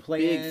 Yeah, that's you a plan,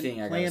 big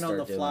thing. Plan on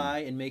the fly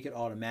and make it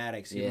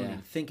automatic, so you don't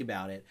even think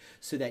about it,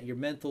 so that your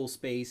mental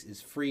space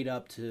is freed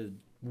up to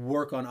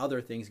work on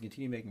other things and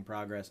continue making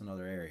progress in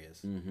other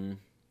areas. Mm-hmm.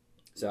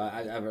 So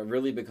I've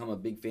really become a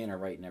big fan of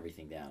writing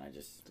everything down.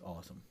 It's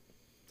awesome.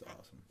 It's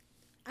awesome.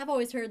 I've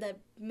always heard that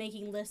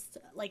making lists,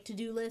 like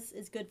to-do lists,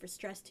 is good for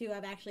stress too.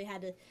 I've actually had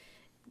to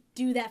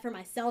do that for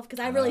myself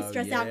because I really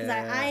stress out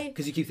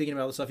because you keep thinking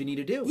about the stuff you need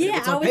to do. Yeah, if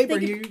it's on paper,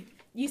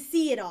 you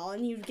see it all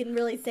and you can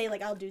really say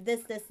like, I'll do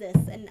this,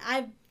 and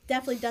I've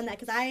definitely done that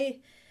because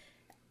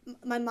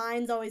my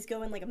mind's always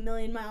going like a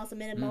million miles a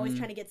minute. I'm always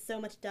trying to get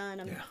so much done.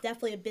 I'm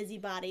definitely a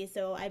busybody.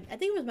 So I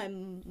think it was my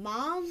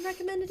mom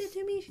recommended it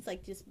to me. She's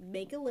like, just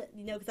make a list,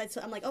 because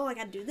I'm like, oh, I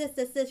got to do this.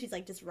 She's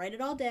like, just write it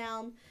all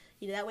down.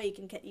 That way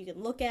you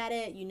can look at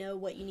it. You know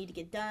what you need to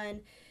get done.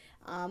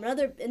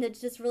 And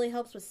it just really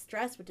helps with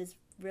stress, which is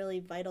really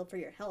vital for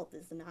your health,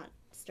 is to not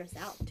stress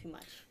out too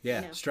much.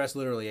 Yeah, stress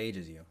literally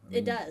ages you.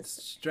 It does.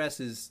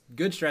 Stress is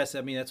good stress. I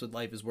mean, that's what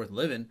life is worth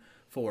living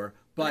for.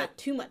 But not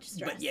too much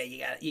stress. But yeah,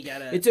 you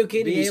gotta. It's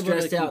okay to be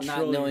stressed out,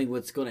 not knowing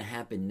what's going to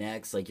happen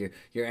next. Like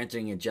you're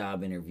entering a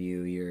job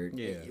interview. You're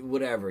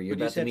whatever. You're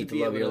about to meet the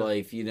love of your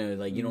life. You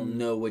don't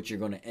know what you're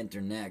going to enter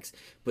next.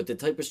 But the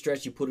type of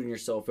stress you put on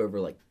yourself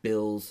over like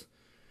bills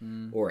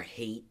or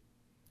hate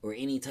or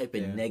any type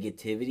of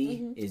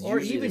negativity is or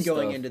usually even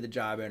going into the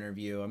job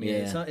interview. I mean,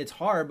 it's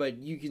hard, but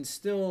you can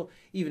still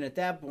even at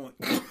that point.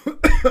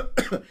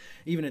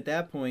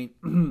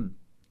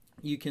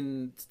 You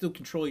can still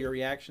control your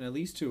reaction, at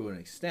least to an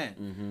extent.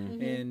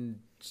 And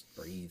just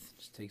breathe.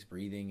 Just takes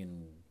breathing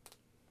and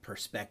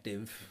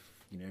perspective.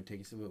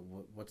 Takes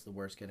what's the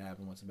worst could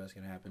happen, what's the best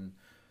could happen.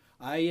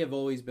 I have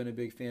always been a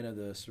big fan of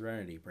the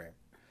Serenity Prayer.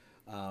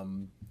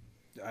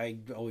 I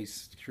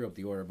always screw up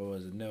the order, but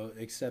was no,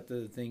 accept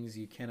the things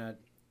you cannot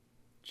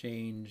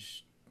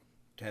change,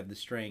 to have the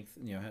strength,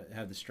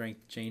 have the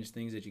strength to change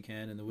things that you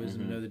can, and the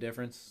wisdom to know the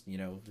difference.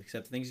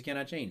 Accept the things you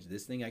cannot change.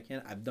 This thing I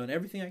can. I've done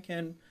everything I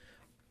can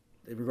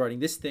regarding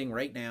this thing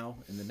right now,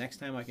 and the next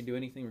time I can do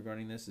anything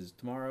regarding this is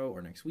tomorrow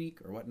or next week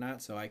or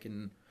whatnot, so I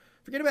can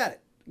forget about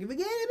it.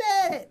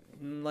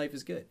 And life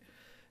is good.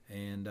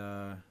 And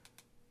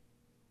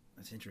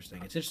That's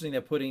interesting. It's interesting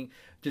that writing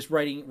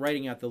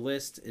out the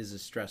list is a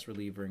stress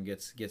reliever and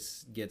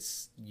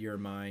gets your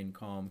mind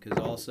calm, because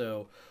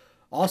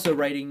also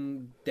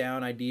writing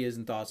down ideas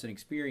and thoughts and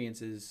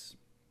experiences,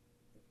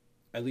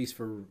 at least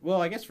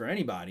I guess for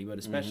anybody, but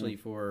especially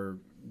for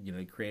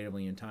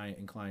creatively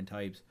inclined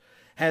types,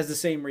 has the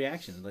same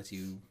reaction. It lets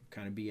you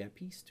kind of be at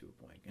peace to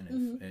a point.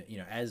 And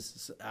if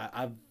as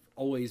I've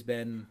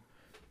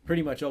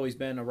pretty much always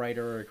been a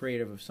writer or a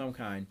creative of some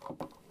kind,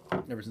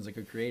 ever since I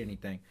could create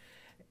anything.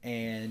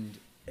 And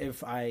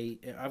if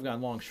I've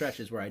gone long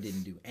stretches where I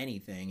didn't do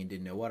anything and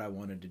didn't know what I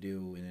wanted to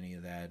do in any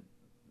of that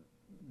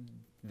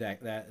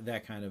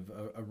kind of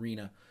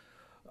arena,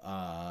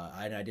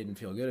 I didn't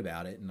feel good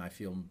about it, and I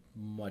feel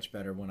much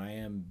better when I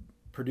am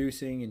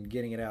producing and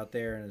getting it out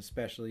there, and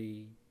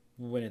especially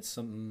when it's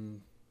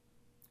something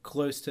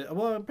close to,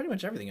 pretty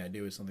much everything I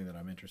do is something that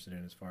I'm interested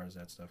in as far as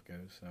that stuff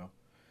goes. So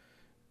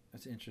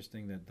that's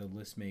interesting that the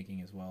list making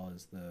as well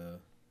as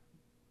the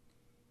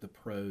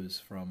prose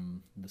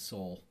from the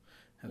soul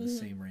have the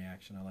same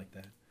reaction. I like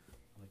that.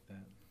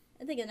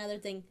 I think another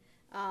thing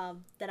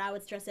that I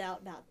would stress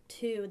out about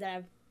too, that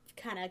I've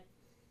kind of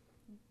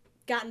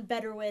gotten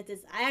better with,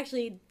 is I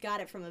actually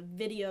got it from a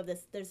video of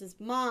this. There's this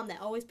mom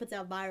that always puts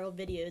out viral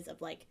videos of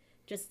like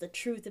just the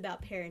truth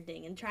about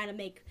parenting and trying to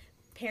make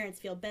parents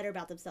feel better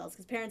about themselves,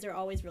 because parents are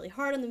always really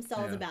hard on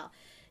themselves about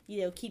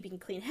keeping a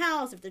clean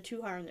house, if they're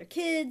too hard on their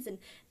kids. And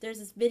there's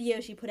this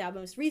video she put out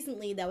most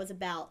recently that was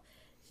about,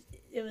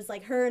 it was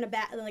like her in a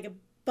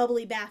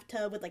bubbly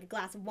bathtub with like a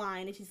glass of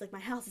wine, and she's like, my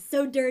house is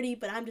so dirty,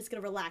 but I'm just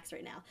gonna relax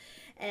right now.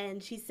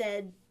 And she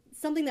said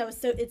something that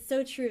was it's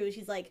so true.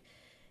 She's like,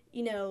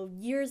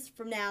 years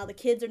from now, the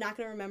kids are not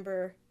gonna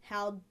remember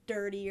how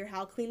dirty or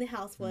how clean the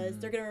house was.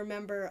 They're gonna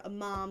remember a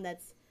mom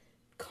that's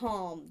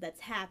calm,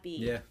 that's happy.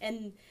 Yeah.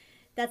 And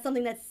that's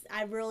something that's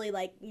I really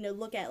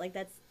look at, like,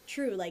 that's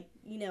true. Like,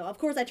 of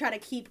course I try to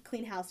keep a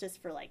clean house just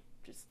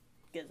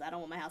because I don't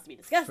want my house to be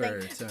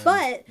disgusting.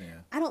 But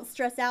I don't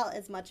stress out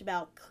as much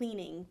about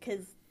cleaning,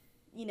 because,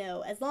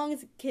 as long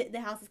as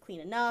the house is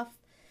clean enough,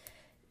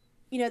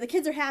 the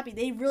kids are happy.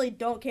 They really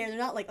don't care. They're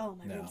not like, oh,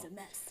 my room's a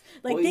mess.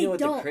 Like, well, they what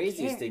don't the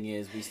craziest care. thing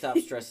is, we stopped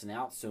stressing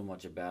out so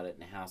much about it,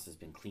 and the house has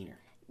been cleaner.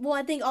 Well,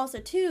 I think also,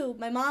 too,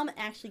 my mom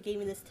actually gave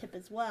me this tip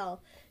as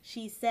well.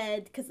 She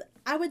said, because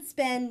I would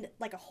spend,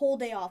 like, a whole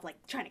day off, like,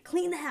 trying to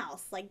clean the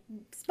house, like,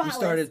 spotless.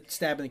 You started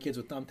stabbing the kids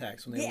with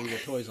thumbtacks when they leave their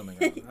toys on the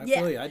ground. I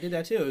feel you. I did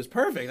that, too. It was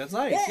perfect. That's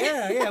nice.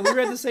 Yeah. We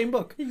read the same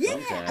book.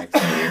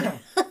 Thumbtacks.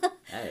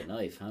 I had a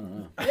knife. I don't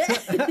know.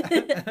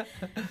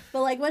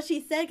 But, like, what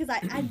she said, because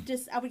I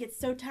would get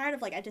so tired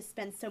of, like, I just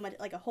spend so much,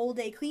 like, a whole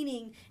day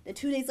cleaning, and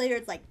 2 days later,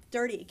 it's, like,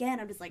 dirty again.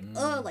 I'm just like,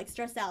 like,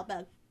 stressed out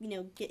about,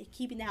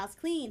 keeping the house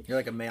clean. You're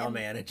like a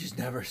mailman. It just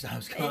never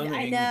stops coming.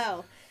 I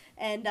know.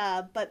 And,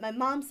 but my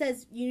mom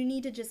says you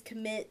need to just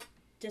commit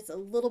just a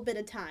little bit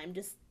of time.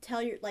 Just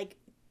tell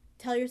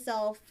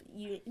yourself,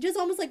 just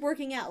almost like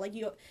working out. Like,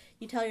 you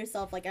tell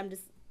yourself, like, I'm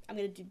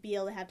going to be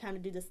able to have time to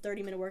do this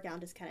 30-minute workout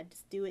and just kind of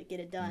just do it, get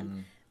it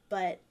done.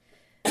 But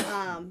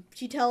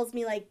she tells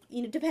me, like,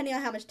 depending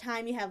on how much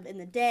time you have in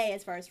the day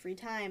as far as free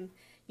time,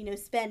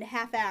 spend a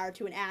half hour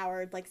to an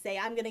hour. Like, say,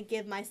 I'm going to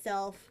give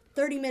myself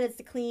 30 minutes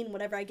to clean.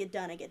 Whatever I get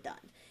done, I get done.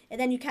 And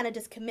then you kind of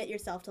just commit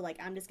yourself to, like,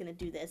 I'm just going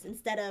to do this.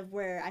 Instead of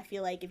where I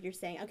feel like if you're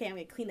saying, okay, I'm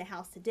going to clean the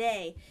house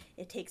today,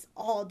 it takes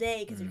all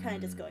day because you're kind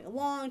of just going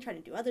along, trying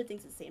to do other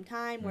things at the same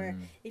time. Where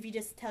if you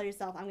just tell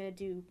yourself, I'm going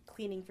to do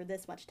cleaning for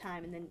this much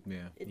time, and then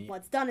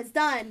what's done is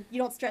done, you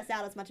don't stress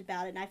out as much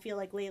about it. And I feel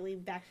like lately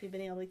we've actually been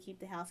able to keep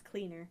the house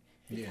cleaner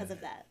because of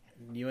that.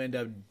 You end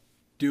up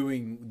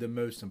doing the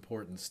most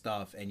important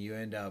stuff, and you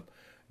end up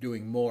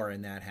doing more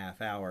in that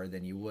half hour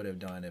than you would have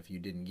done if you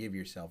didn't give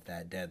yourself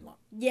that deadline.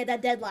 Yeah,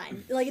 that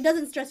deadline. Like, it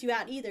doesn't stress you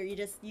out either. You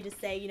just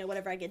say,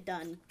 whatever I get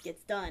done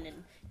gets done,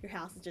 and your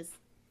house is just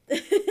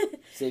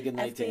say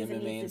goodnight to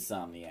MMA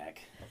Insomniac.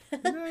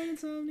 Good night,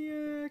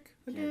 Insomniac.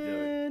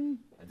 Again.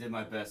 I did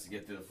my best to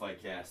get through the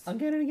fight cast.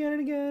 Again and again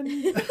and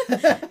again.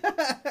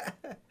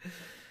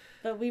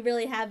 But we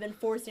really have been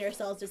forcing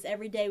ourselves just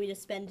every day. We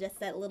just spend just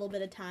that little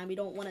bit of time. We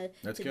don't want to.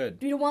 That's good.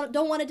 We don't want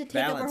it to take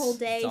balance. up our whole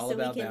day. It's all so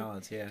about we can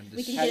balance. Yeah.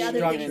 We can How get do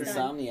you other make an things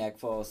done. insomniac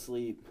fall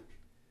asleep?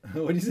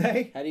 What do you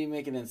say? How do you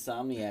make an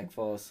insomniac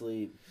fall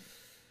asleep?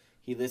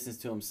 He listens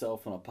to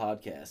himself on a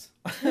podcast.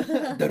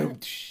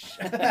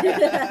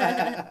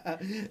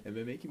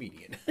 MMA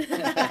comedian.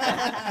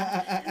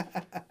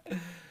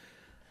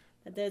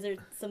 Those are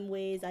some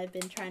ways I've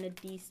been trying to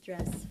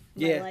de-stress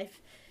my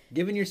life.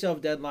 Giving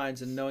yourself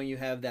deadlines and knowing you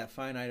have that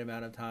finite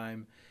amount of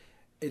time,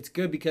 it's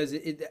good because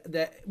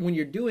that when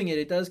you're doing it,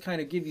 it does kind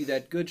of give you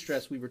that good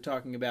stress we were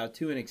talking about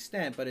to an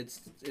extent, but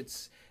it's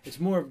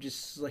more of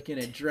just like an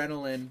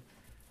adrenaline.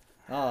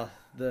 You're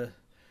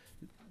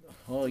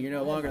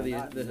no longer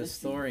the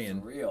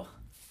historian. For real.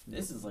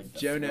 This is like the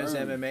Joe knows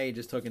MMA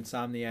just took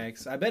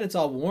Insomniacs. I bet it's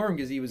all warm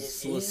because he was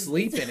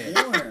asleep in it.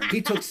 Warm.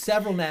 He took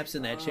several naps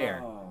in that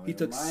chair. He it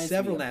took reminds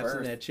several me of naps in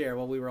birth. that chair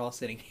while we were all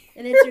sitting.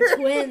 And it's your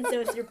twin, so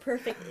it's your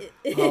perfect.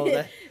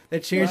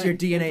 That chair's your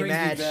DNA brings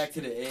match. me back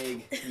to the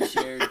egg we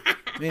shared.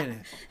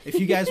 Man, if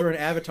you guys were an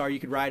avatar, you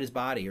could ride his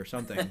body or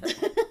something.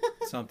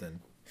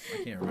 Something.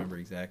 I can't remember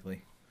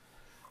exactly.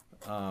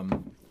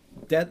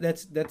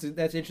 That's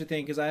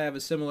interesting because I have a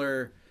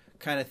similar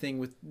kind of thing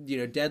with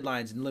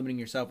deadlines and limiting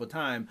yourself with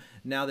time.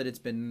 Now that it's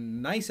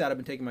been nice out, I've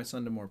been taking my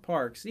son to more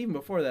parks. Even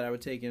before that, I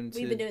would take him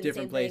to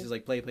different places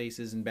like play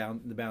places and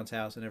the bounce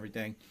house and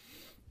everything.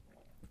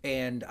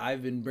 And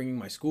I've been bringing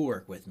my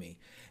schoolwork with me,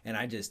 and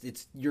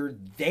you're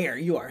there.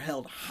 You are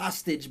held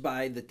hostage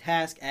by the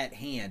task at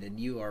hand, and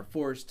you are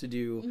forced to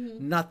do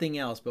nothing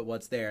else but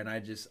what's there. And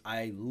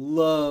I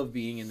love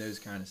being in those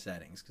kind of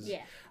settings because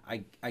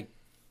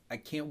I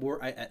can't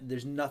work.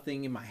 There's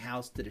nothing in my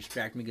house to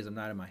distract me because I'm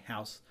not in my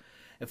house.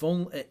 If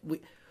only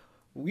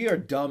we are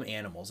dumb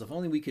animals. If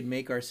only we could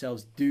make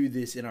ourselves do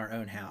this in our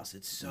own house.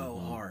 It's so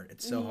hard.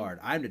 It's so hard.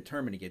 I'm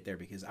determined to get there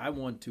because I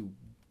want to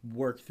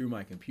work through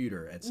my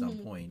computer at some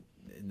point,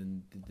 and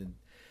then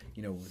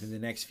within the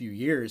next few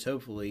years,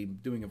 hopefully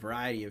doing a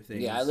variety of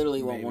things. Yeah, I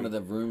literally want one of the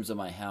rooms of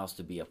my house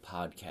to be a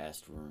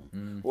podcast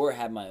room, or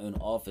have my own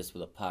office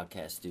with a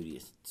podcast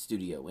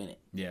studio in it.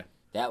 Yeah,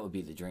 that would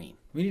be the dream.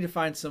 We need to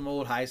find some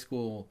old high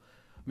school.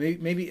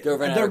 Maybe they're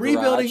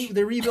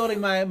rebuilding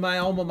my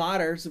alma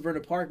mater,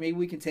 Severna Park. Maybe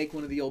we can take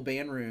one of the old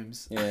band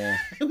rooms. Yeah,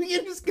 we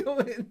can just go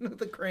in with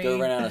the crane. Go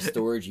rent out a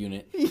storage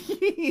unit.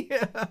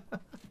 Yeah.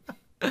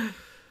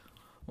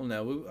 Well,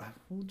 no,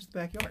 we'll just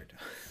backyard.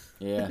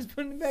 Yeah. Just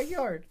put it in the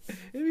backyard.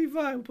 It'll be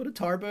fine. We'll put a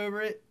tarp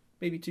over it.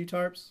 Maybe 2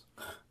 tarps.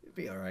 It'd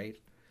be all right.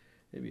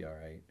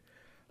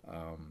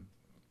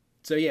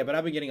 So, yeah, but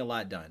I've been getting a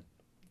lot done.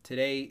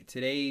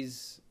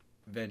 Today's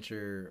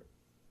venture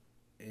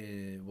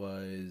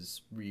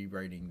was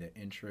rewriting the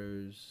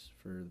intros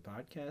for the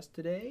podcast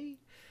today.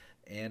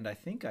 And I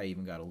think I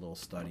even got a little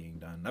studying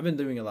done. I've been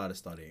doing a lot of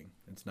studying.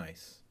 It's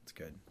nice. It's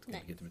good. It's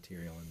good to get the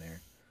material in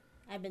there.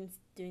 I've been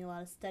doing a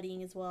lot of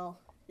studying as well.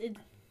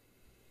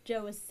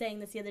 Joe was saying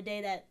this the other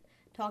day that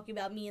talking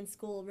about me in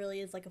school really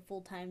is like a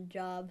full-time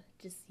job.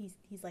 Just he's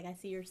like, I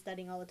see you're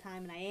studying all the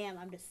time, and I am.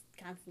 I'm just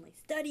constantly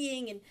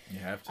studying and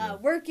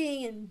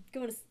working and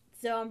going to.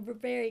 So I'm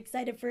very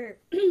excited for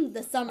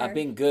the summer. I've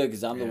been good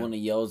because I'm the one that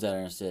yells at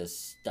her and says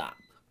stop.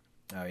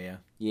 Oh yeah.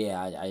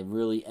 Yeah, I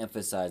really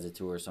emphasize it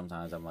to her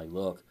sometimes. I'm like,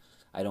 look,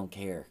 I don't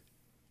care.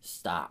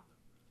 Stop.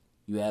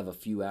 You have a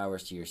few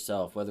hours to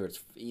yourself, whether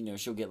it's,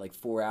 she'll get like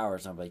 4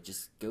 hours. I'm like,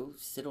 just go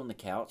sit on the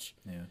couch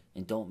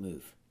and don't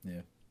move.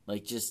 Yeah.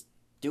 Like, just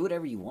do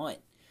whatever you want.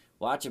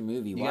 Watch a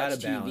movie, watch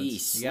TV,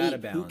 balance.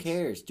 sleep. Who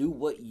cares? Do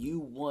what you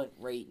want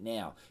right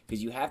now.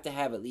 Because you have to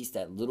have at least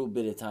that little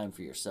bit of time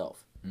for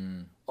yourself.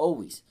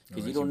 Always.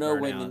 Because you don't know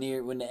when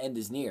the end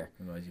is near.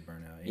 Otherwise you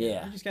burn out.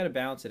 Yeah. You just got to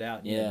balance it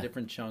out. Yeah.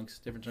 Different chunks.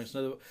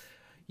 So,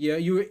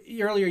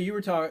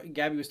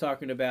 Gabby was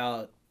talking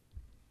about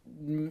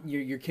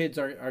your kids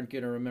aren't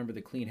going to remember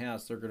the clean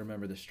house. They're going to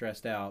remember the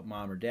stressed out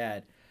mom or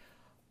dad.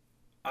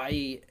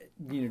 I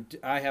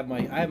have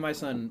my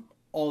son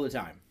all the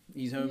time.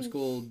 He's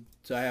homeschooled,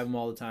 so I have him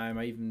all the time.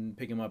 I even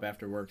pick him up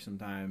after work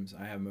sometimes.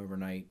 I have him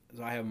overnight,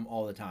 so I have him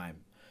all the time.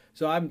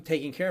 So I'm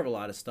taking care of a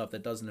lot of stuff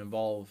that doesn't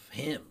involve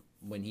him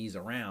when he's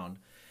around.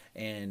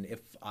 And if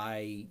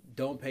I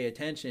don't pay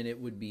attention, it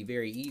would be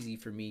very easy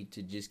for me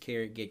to just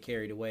get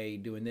carried away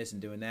doing this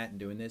and doing that and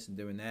doing this and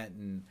doing that.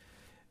 And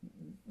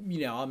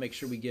I'll make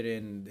sure we get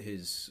in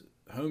his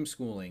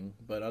homeschooling,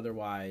 but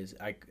otherwise,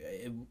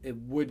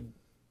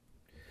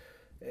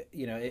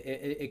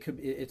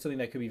 it's something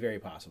that could be very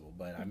possible.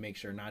 But I make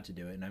sure not to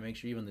do it, and I make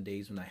sure even the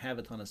days when I have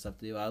a ton of stuff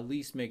to do, I at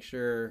least make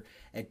sure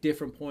at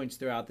different points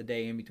throughout the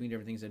day, in between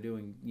different things I'm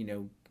doing,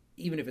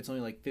 even if it's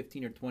only like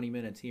 15 or 20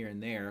 minutes here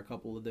and there, a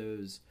couple of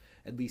those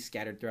at least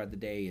scattered throughout the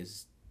day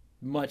is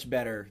much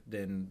better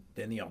than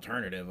the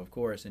alternative, of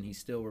course. And he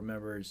still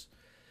remembers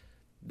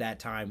that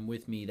time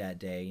with me that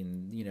day,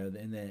 and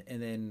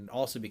and then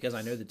also because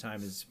I know the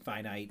time is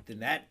finite, then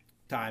that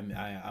time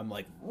I'm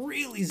like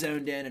really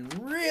zoned in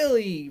and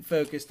really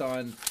focused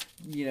on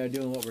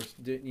doing what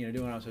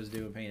doing what I'm supposed to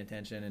do and paying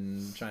attention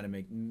and trying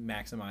to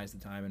maximize the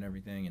time and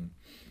everything. And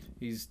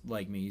he's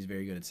like me, he's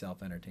very good at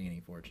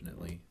self-entertaining,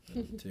 fortunately,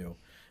 too,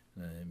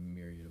 in a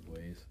myriad of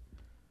ways.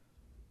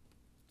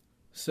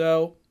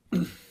 So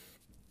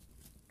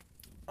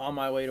on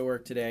my way to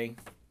work today,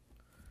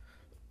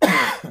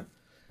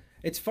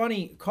 it's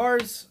funny.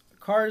 Cars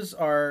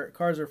are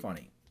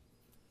funny.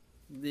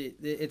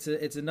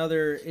 It's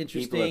another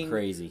interesting. People are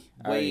crazy.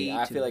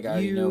 I feel like I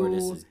already know where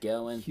this is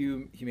going.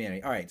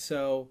 Humanity. All right,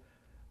 so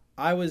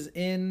I was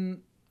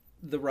in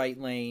the right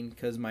lane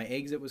because my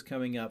exit was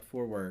coming up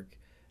for work,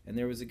 and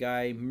there was a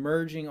guy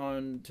merging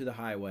onto the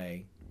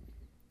highway.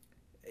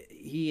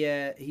 He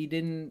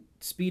didn't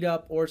speed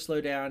up or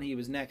slow down. He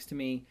was next to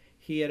me.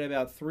 He had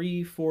about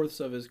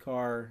 3/4 of his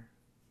car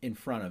in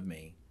front of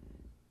me,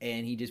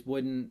 and he just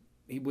wouldn't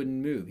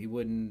move.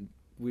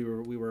 We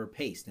were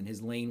paced, and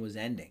his lane was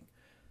ending.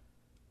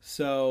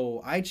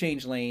 So I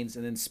changed lanes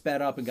and then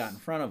sped up and got in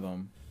front of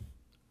him.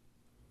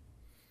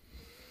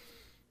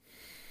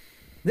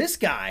 This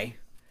guy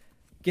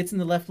gets in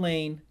the left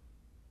lane,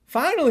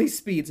 finally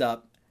speeds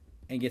up,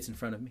 and gets in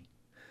front of me.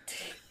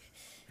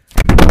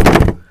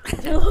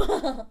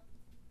 Oh,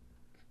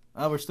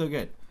 we're still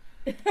good.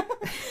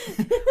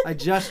 I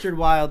gestured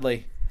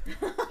wildly.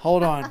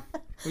 Hold on.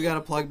 We got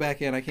to plug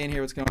back in. I can't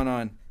hear what's going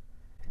on.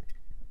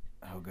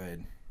 Oh,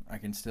 good. I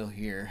can still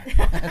hear.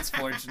 That's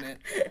fortunate.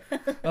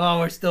 Oh,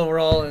 we're still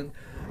rolling.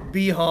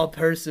 B-Hall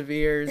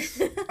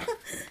perseveres.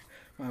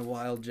 My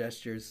wild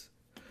gestures.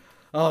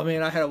 Oh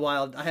man, I had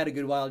a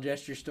good wild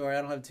gesture story.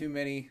 I don't have too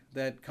many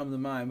that come to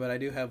mind, but I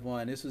do have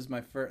one. This was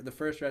the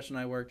first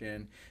restaurant I worked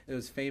in. It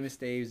was Famous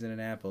Dave's in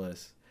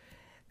Annapolis.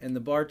 And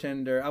the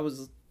bartender, I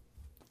was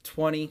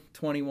 20,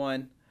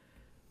 21,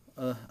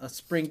 a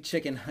spring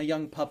chicken, a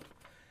young pup.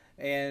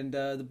 And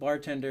the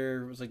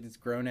bartender was like this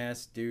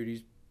grown-ass dude.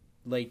 He's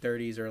late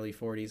 30s, early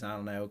 40s, I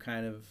don't know,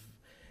 kind of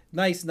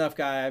nice enough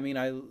guy. I mean,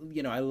 I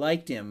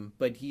liked him,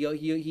 but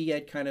he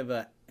had kind of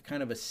a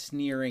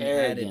sneering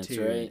Arrogance,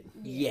 attitude. right?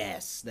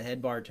 Yes, the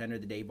head bartender,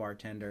 the day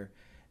bartender,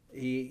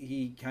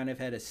 he kind of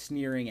had a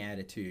sneering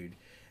attitude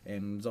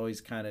and was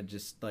always kind of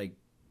just like,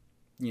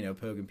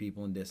 poking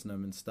people and dissing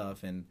them and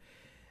stuff. And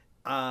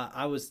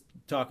I was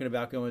talking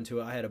about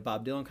I had a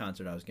Bob Dylan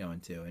concert I was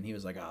going to, and he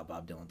was like, "Oh,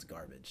 Bob Dylan's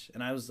garbage."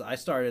 And I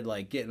started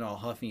like getting all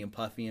huffy and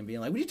puffy and being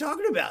like, "What are you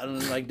talking about?"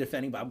 And like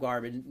defending Bob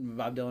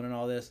Dylan and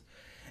all this.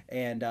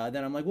 And then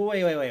I'm like, "Well,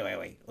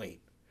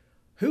 wait.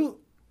 Who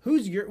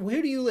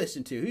do you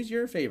listen to? Who's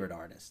your favorite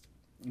artist?"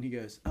 And he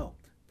goes, "Oh,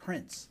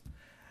 Prince."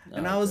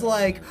 And I was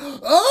like,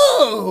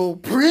 "Oh,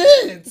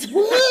 Prince!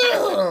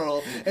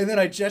 Wow!" And then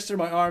I gestured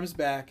my arms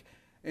back,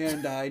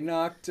 and I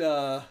knocked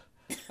a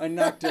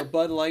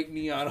Bud Light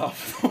neon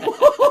off the wall.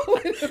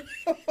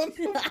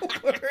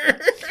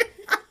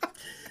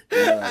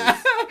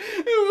 Nice.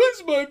 It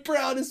was my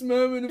proudest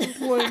moment of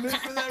employment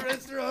for that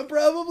restaurant,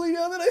 probably,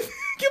 now that I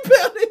think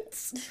about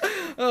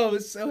it. Oh, I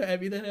was so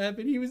happy that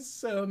happened. He was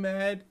so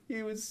mad.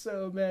 He was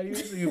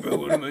like, "You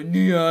broke one of my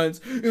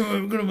neons. You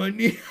broke one of my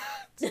neons."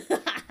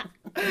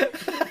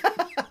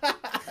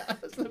 That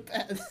was the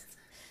best.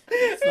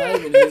 It's not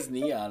even his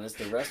neon, it's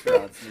the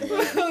restaurant's neon.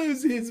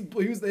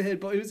 He was the head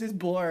bar. It was his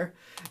bar,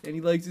 and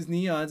he likes his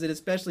neons. And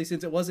especially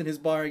since it wasn't his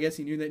bar, I guess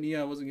he knew that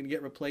neon wasn't going to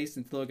get replaced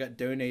until it got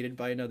donated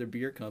by another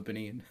beer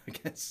company. And I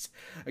guess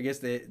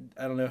I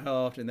don't know how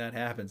often that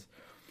happens.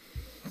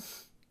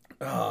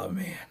 Oh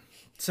man.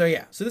 So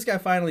this guy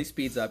finally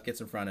speeds up,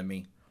 gets in front of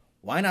me.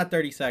 Why not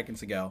 30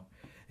 seconds ago?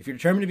 If you're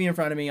determined to be in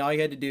front of me, all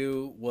you had to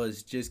do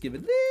was just give a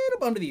little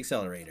bump to the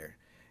accelerator,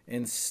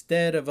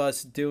 instead of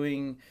us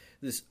doing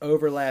this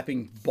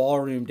overlapping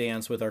ballroom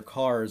dance with our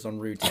cars on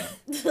Route 10.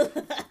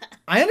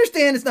 I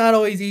understand it's not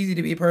always easy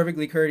to be a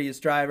perfectly courteous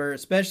driver,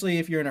 especially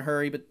if you're in a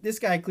hurry, but this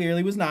guy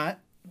clearly was not.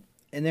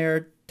 And there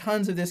are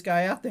tons of this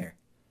guy out there.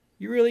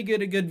 You really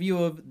get a good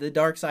view of the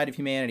dark side of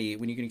humanity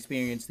when you can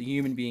experience the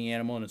human being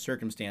animal in a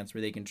circumstance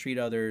where they can treat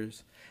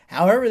others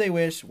however they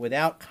wish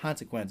without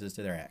consequences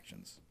to their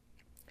actions.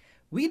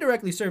 We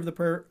directly serve the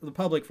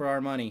public for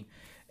our money,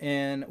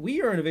 and we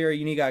are in a very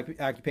unique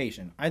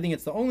occupation. I think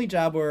it's the only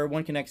job where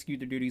one can execute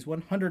their duties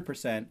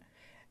 100%,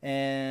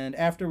 and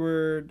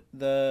afterward,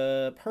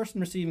 the person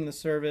receiving the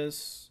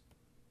service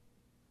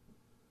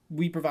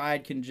we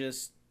provide can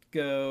just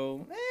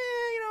go,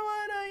 you know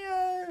what,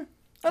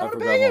 I don't want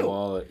to pay you.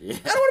 Wallet. Yeah.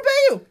 I don't want to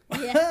pay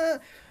you. Yeah.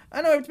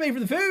 I know I have to pay for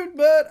the food,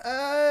 but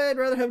I'd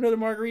rather have another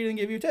margarita than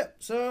give you a tip.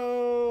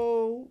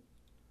 So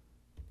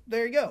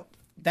there you go.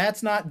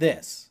 That's not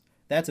this.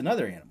 That's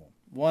another animal.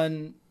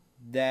 One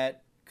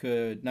that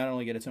could not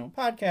only get its own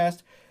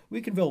podcast, we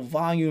could fill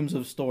volumes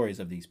of stories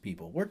of these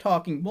people. We're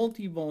talking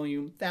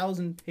multi-volume,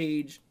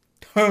 1,000-page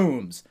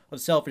tomes of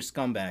selfish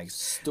scumbags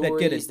Stories that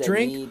get a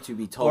drink, need to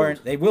be told. or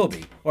they will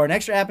be, or an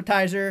extra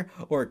appetizer,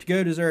 or a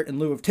to-go dessert in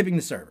lieu of tipping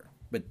the server.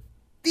 But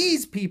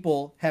these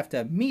people have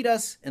to meet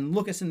us and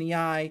look us in the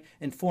eye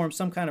and form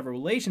some kind of a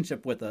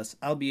relationship with us,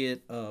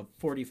 albeit a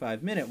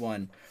 45-minute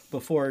one,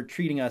 before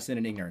treating us in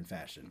an ignorant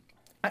fashion.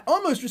 I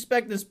almost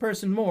respect this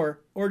person more,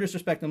 or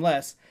disrespect them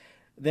less,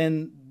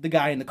 than the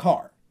guy in the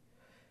car.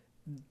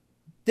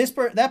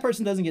 That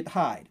person doesn't get to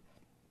hide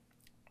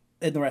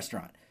in the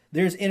restaurant.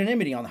 There's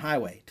anonymity on the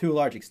highway to a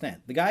large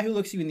extent. The guy who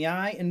looks you in the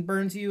eye and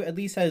burns you at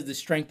least has the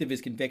strength of his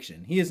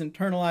conviction. He has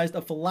internalized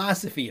a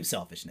philosophy of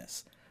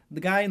selfishness.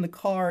 The guy in the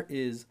car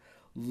is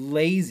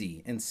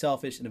lazy and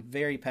selfish in a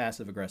very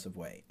passive-aggressive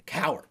way. A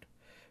coward.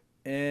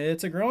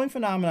 It's a growing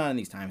phenomenon in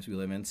these times we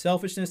live in.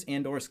 Selfishness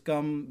and or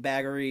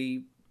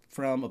scumbaggery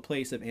from a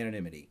place of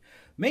anonymity.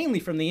 Mainly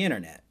from the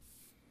internet.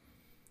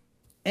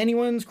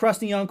 Anyone's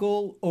crusty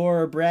uncle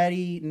or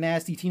bratty,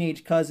 nasty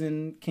teenage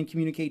cousin can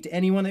communicate to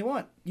anyone they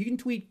want. You can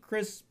tweet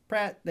Chris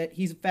Pratt that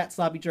he's a fat,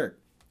 sloppy jerk.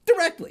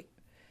 Directly.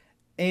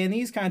 And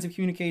these kinds of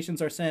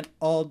communications are sent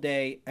all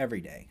day,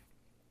 every day.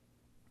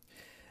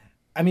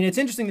 I mean, it's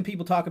interesting that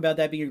people talk about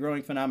that being a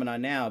growing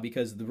phenomenon now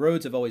because the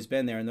roads have always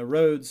been there, and the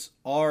roads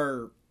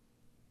are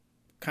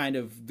kind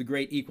of the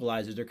great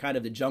equalizers. They're kind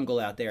of the jungle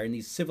out there in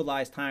these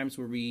civilized times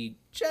where we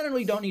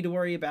generally don't need to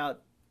worry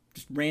about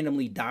just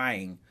randomly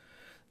dying.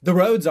 The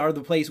roads are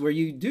the place where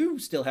you do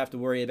still have to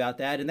worry about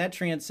that, and that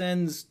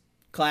transcends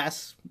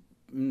class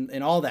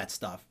and all that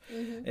stuff.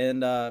 Mm-hmm.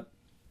 And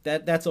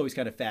that's always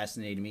kind of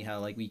fascinating to me, how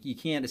like you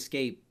can't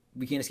escape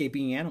we can't escape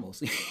being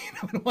animals, in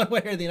one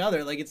way or the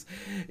other. Like it's,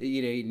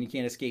 you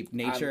can't escape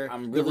nature.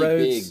 I'm really the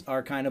roads big.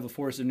 are kind of a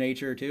force of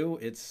nature too.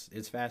 It's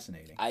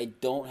fascinating. I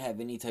don't have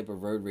any type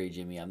of road rage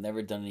in me. I've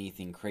never done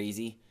anything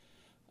crazy.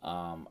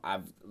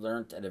 I've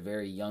learned at a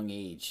very young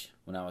age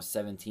when I was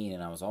 17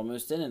 and I was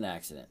almost in an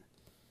accident.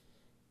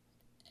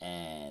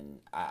 And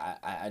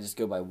I just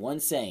go by one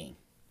saying.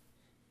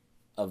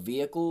 A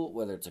vehicle,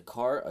 whether it's a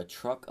car, a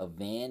truck, a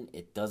van,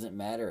 it doesn't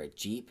matter, a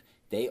Jeep,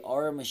 they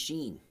are a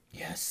machine.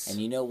 Yes.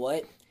 And you know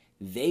what?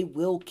 They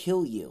will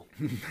kill you.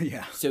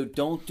 Yeah. So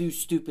don't do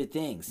stupid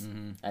things.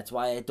 Mm-hmm. That's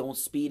why I don't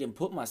speed and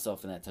put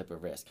myself in that type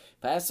of risk.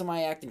 If I have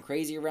somebody acting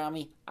crazy around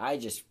me, I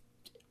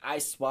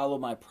swallow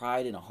my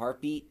pride in a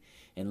heartbeat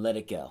and let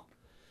it go.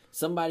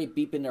 Somebody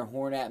beeping their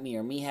horn at me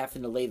or me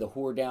having to lay the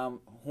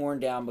horn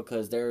down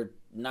because they're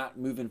not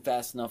moving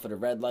fast enough at a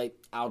red light,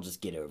 I'll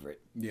just get over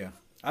it. Yeah.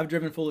 I've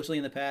driven foolishly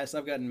in the past.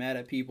 I've gotten mad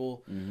at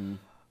people. Mm-hmm.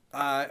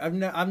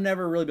 I've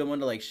never really been one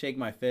to like shake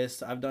my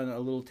fists. I've done a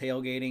little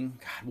tailgating.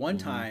 God, one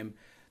time,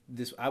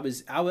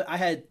 I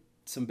had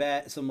some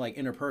like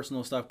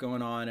interpersonal stuff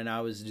going on, and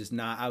I was in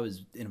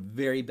a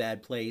very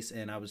bad place,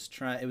 and I was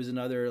trying. It was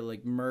another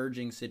like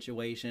merging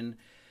situation.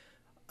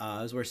 It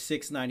was where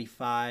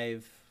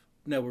 695.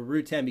 No, where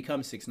Route 10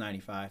 becomes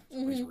 695.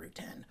 Where's Route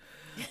 10?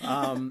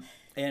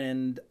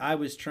 And I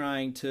was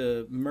trying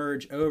to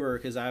merge over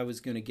because I was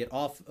going to get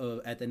off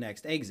at the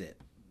next exit.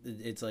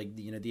 It's like,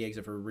 the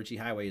exit for Ritchie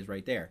Highway is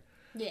right there.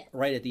 Yeah.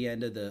 Right at the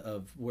end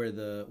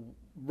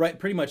right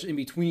pretty much in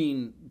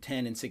between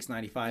 10 and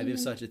 695,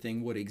 if such a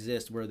thing would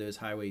exist, where those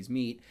highways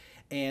meet.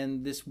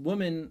 And this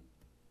woman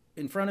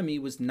in front of me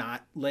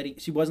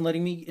she wasn't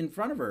letting me in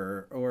front of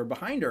her or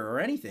behind her or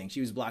anything. She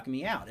was blocking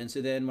me out. And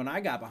so then when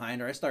I got behind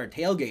her, I started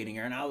tailgating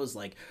her, and I was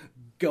like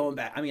going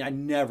back. I mean, I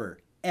never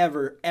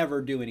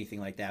ever do anything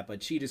like that,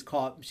 but she just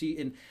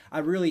and I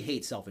really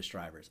hate selfish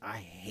drivers. I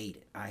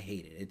hate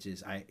it. It's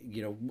just,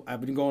 I've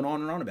been going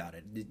on and on about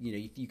it.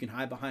 You can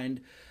hide behind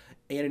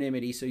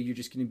anonymity, so you're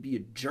just going to be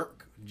a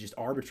jerk just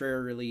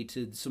arbitrarily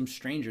to some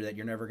stranger that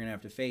you're never going to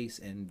have to face,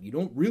 and you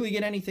don't really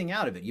get anything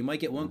out of it. You might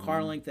get one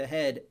car length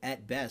ahead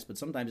at best, but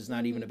sometimes it's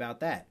not even about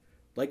that.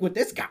 Like with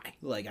this guy,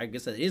 like I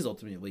guess that is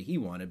ultimately he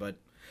wanted, but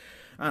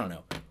I don't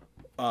know.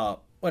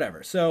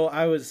 Whatever. So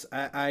I was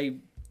like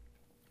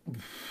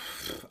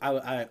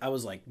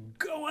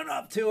going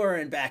up to her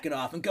and backing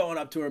off and going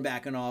up to her and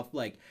backing off.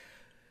 Like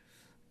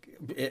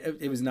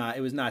it was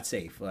not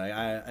safe. Like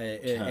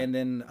and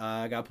then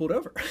I got pulled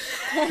over.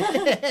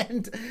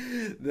 And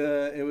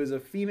it was a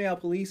female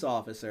police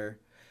officer.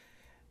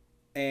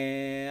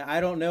 And I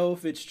don't know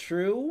if it's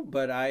true,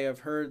 but I have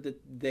heard that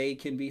they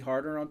can be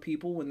harder on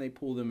people when they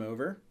pull them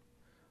over.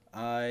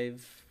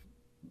 I've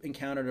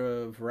encountered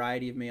a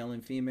variety of male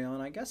and female,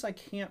 and I guess I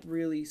can't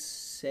really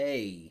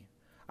say.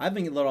 I've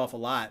been let off a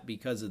lot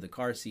because of the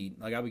car seat.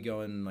 Like, I would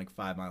go in like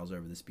 5 miles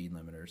over the speed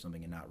limit or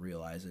something and not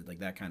realize it. Like,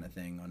 that kind of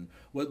thing on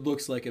what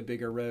looks like a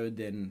bigger road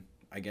than,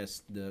 I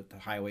guess, the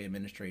highway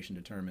administration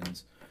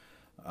determines.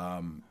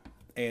 And,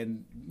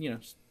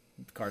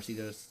 the car seat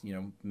does,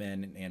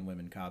 men and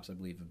women cops, I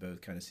believe, have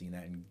both kind of seen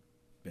that and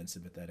been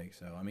sympathetic.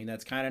 So, I mean,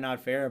 that's kind of not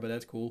fair, but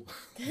that's cool.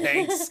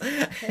 Thanks.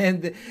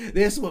 And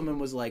this woman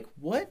was like,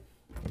 "What?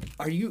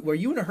 Were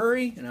you in a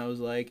hurry?" And I was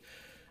like,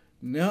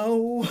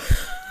 "No."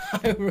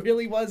 I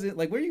really wasn't.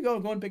 Like, where are you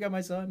going? Going to pick up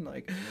my son?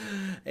 Like,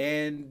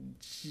 and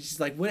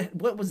she's like,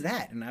 what was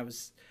that? And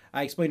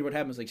I explained what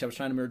happened. I was like, I was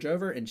trying to merge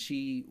over, and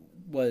she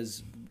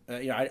was,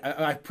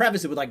 I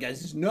prefaced it with like,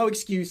 there's no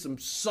excuse. I'm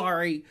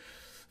sorry.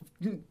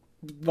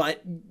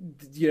 But,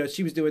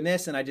 she was doing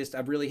this, and I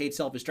really hate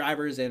selfish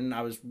drivers, and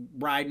I was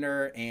riding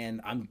her, and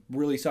I'm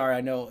really sorry.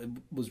 I know it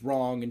was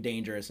wrong and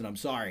dangerous, and I'm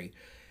sorry.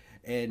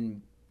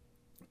 And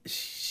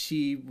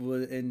she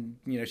was, and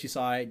she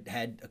saw I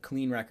had a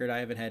clean record. I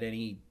haven't had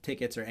any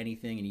tickets or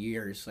anything in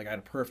years. Like, I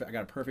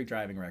got a perfect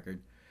driving record.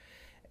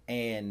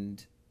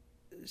 And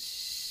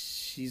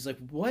she's like,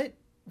 "What?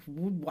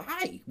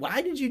 Why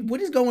what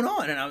is going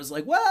on?" And I was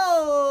like,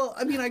 "Well,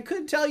 I mean, I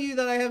could tell you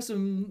that I have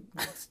some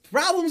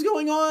problems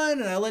going on,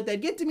 and I let that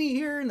get to me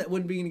here, and that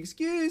wouldn't be an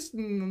excuse,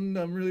 and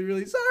I'm really,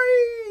 really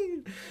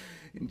sorry."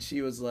 And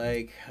she was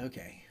like,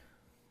 "Okay,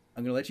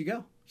 I'm gonna let you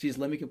go." She just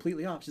let me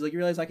completely off. She's like, "You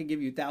realize I could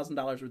give you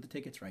 $1,000 worth of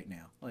tickets right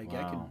now? Like,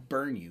 wow. I could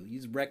burn you.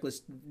 He's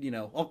reckless,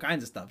 all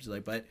kinds of stuff." She's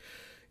like, "But,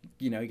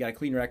 you got a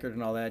clean record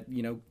and all that.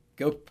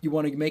 Go. You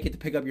want to make it to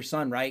pick up your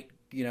son, right?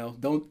 I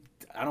don't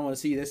want to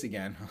see this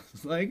again." I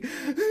was like,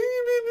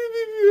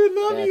 "I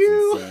love That's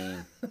you."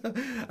 Insane.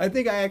 I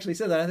think I actually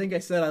said that. I think I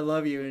said I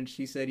love you, and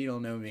she said, "You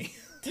don't know me."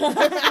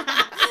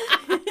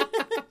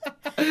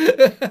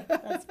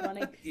 That's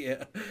funny.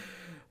 Yeah.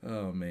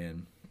 Oh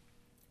man.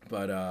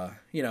 But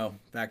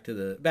back to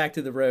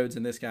the roads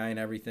and this guy and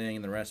everything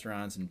and the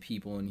restaurants and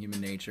people and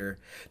human nature.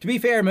 To be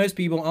fair, most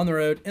people on the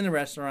road, in the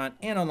restaurant,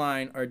 and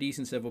online are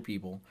decent, civil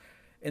people.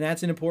 And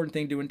that's an important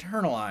thing to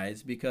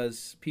internalize,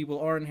 because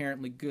people are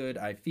inherently good,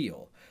 I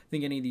feel. I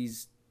think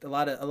a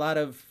lot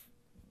of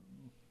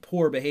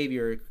poor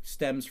behavior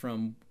stems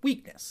from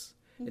weakness.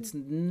 It's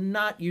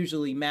not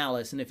usually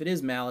malice, and if it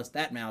is malice,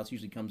 that malice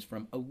usually comes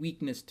from a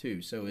weakness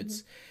too. So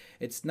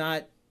it's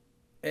not,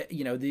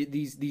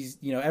 these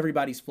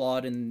everybody's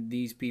flawed, and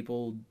these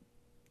people,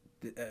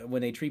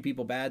 when they treat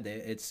people bad,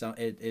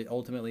 it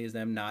ultimately is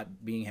them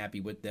not being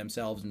happy with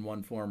themselves in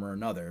one form or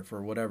another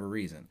for whatever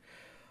reason.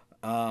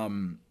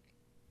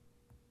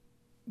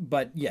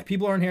 But yeah,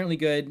 people are inherently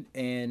good,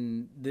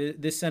 and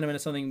this sentiment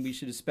is something we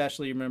should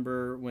especially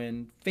remember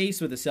when faced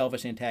with the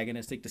selfish,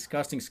 antagonistic,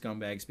 disgusting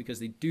scumbags, because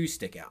they do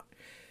stick out,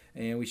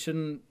 and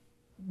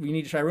we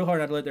need to try real hard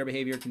not to let their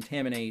behavior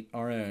contaminate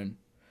our own.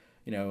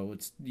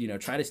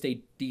 Try to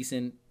stay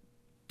decent.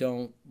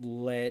 Don't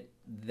let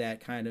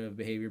that kind of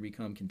behavior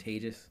become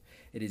contagious.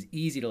 It is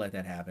easy to let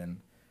that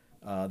happen.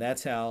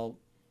 That's how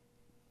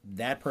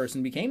that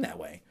person became that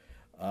way,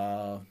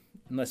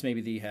 unless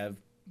maybe they have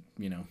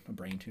a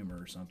brain tumor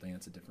or something.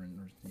 That's a different,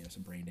 or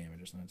some brain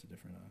damage or something. That's a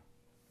different.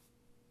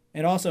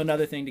 And also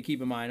another thing to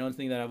keep in mind, one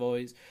thing that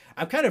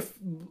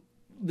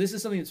this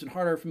is something that's been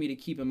harder for me to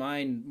keep in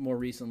mind more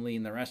recently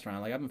in the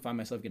restaurant. Like, I've been finding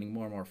myself getting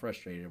more and more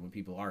frustrated when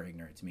people are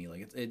ignorant to me.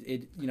 Like,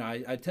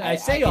 I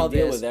say all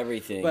this, with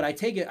everything, but I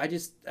take it. I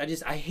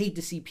hate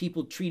to see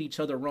people treat each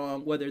other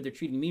wrong, whether they're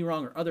treating me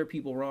wrong or other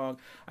people wrong.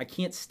 I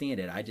can't stand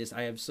it. I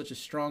have such a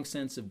strong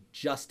sense of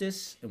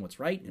justice and what's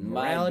right and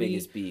morality. My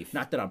biggest beef.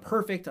 Not that I'm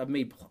perfect. I've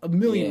made a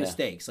million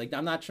mistakes. Like,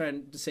 I'm not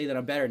trying to say that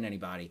I'm better than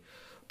anybody.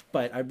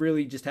 But I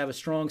really just have a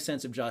strong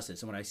sense of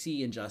justice, and when I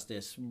see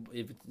injustice,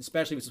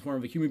 especially if it's a form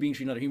of a human being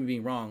treating another human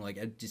being wrong, like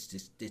it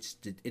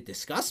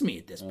disgusts me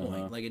at this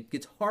point. Like, it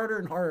gets harder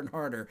and harder and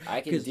harder.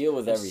 I can deal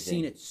with everything. I've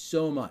seen it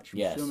so much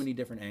from so many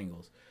different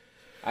angles.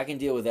 I can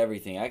deal with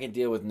everything. I can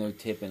deal with no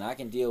tipping. I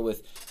can deal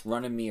with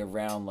running me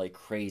around like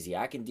crazy.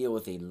 I can deal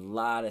with a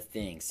lot of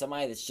things.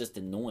 Somebody that's just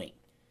annoying,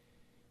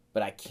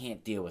 but I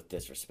can't deal with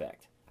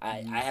disrespect.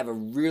 I have a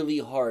really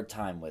hard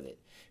time with it.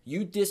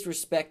 You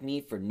disrespect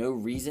me for no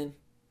reason,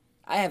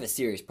 I have a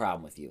serious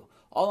problem with you.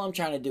 All I'm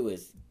trying to do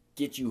is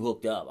get you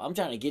hooked up. I'm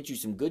trying to get you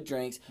some good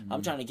drinks.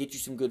 I'm trying to get you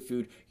some good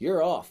food.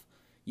 You're off.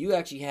 You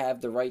actually have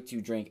the right to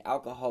drink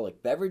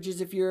alcoholic beverages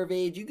if you're of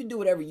age. You can do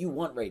whatever you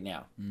want right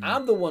now.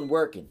 I'm the one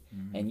working.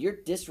 And you're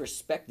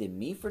disrespecting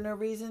me for no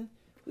reason?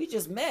 We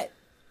just met.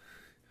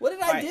 What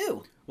did I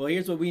do? Well,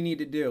 here's what we need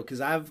to do, because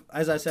I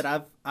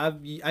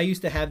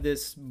used to have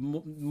this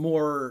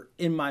more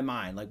in my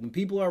mind. Like, when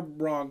people are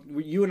wrong,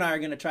 you and I are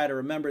going to try to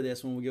remember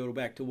this when we go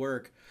back to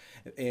work,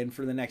 and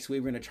for the next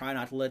week, we're going to try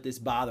not to let this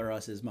bother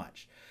us as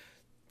much.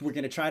 We're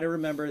going to try to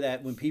remember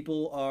that when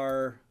people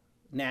are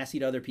nasty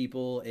to other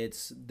people,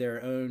 it's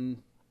their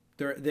own.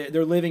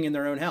 They're living in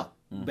their own hell.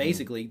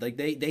 Basically, like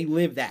they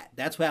live that.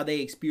 That's how they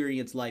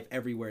experience life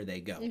everywhere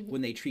they go,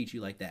 when they treat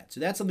you like that. So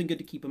that's something good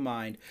to keep in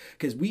mind,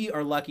 because we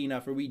are lucky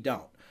enough, or we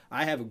don't.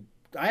 I have a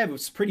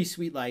pretty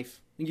sweet life.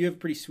 You have a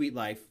pretty sweet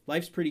life.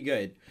 Life's pretty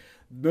good.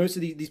 Most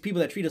of these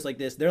people that treat us like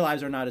this, their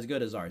lives are not as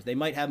good as ours. They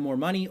might have more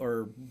money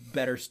or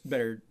better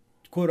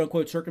quote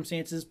unquote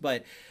circumstances,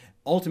 but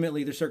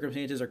ultimately their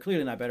circumstances are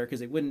clearly not better, because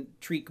they wouldn't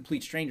treat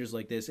complete strangers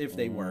like this if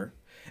they were.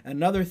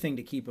 Another thing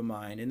to keep in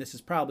mind, and this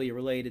is probably a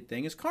related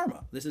thing, is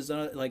karma. This is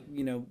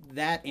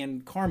that,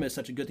 and karma is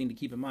such a good thing to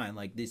keep in mind.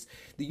 Like this,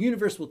 the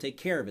universe will take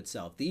care of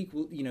itself.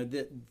 All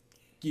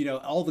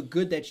the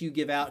good that you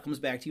give out comes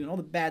back to you, and all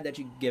the bad that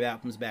you give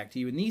out comes back to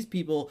you. And these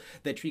people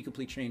that treat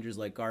complete strangers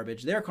like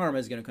garbage, their karma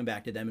is going to come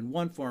back to them in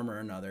one form or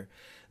another.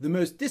 The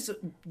most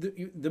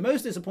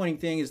disappointing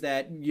thing is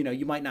that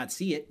you might not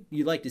see it.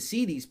 You'd like to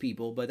see these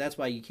people, but that's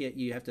why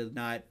you have to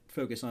not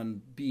focus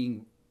on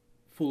being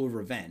full of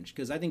revenge,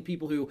 because I think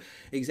people who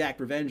exact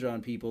revenge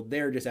on people,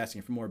 they're just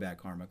asking for more bad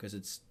karma, because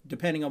it's,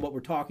 depending on what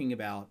we're talking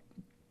about,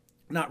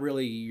 not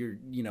really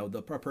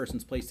the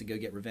person's place to go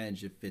get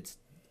revenge if it's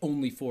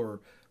only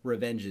for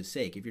revenge's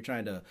sake. If you're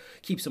trying to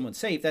keep someone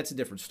safe, that's a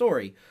different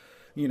story.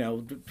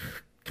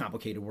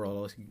 Complicated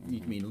world, you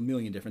can mean a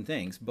million different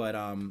things, but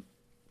so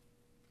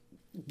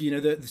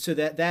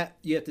that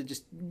you have to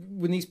just,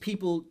 when these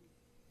people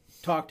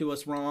talk to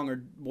us wrong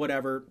or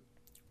whatever,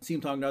 see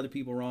them talking to other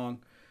people wrong,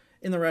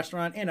 in the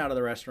restaurant and out of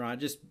the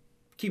restaurant, just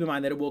keep in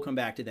mind that it will come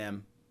back to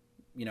them.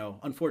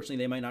 Unfortunately,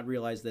 they might not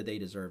realize that they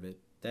deserve it.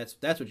 That's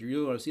what you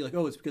really want to see. Like,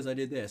 oh, it's because I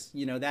did this.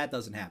 That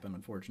doesn't happen,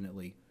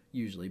 unfortunately,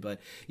 usually.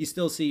 But you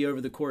still see over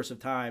the course of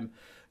time,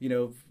 if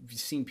you've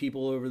seen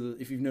people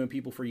if you've known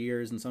people for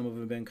years, and some of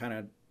them have been kind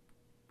of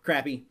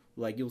crappy,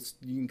 like you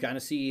can kind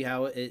of see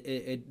how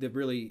it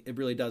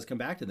really does come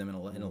back to them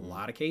in a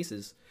lot of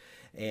cases.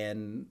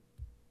 And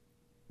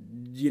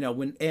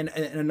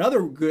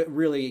another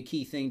really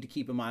key thing to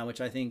keep in mind, which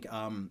I think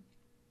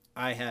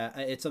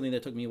it's something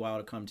that took me a while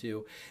to come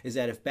to, is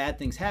that if bad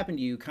things happen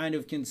to you, kind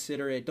of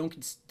consider it.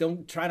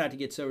 Don't try not to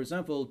get so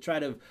resentful. Try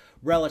to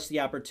relish the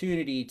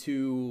opportunity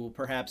to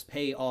perhaps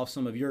pay off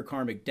some of your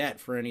karmic debt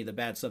for any of the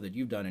bad stuff that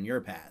you've done in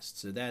your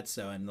past. So that's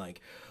and like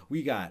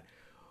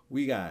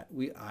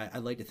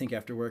I'd like to think,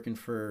 after working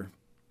for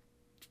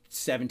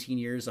 17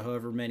 years, or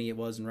however many it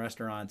was in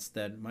restaurants,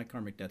 that my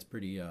karmic debt's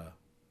pretty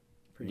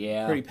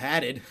pretty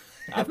padded.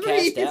 I've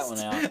cashed that one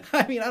out.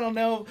 I mean, I don't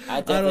know.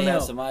 I definitely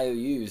have some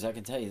IOUs. I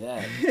can tell you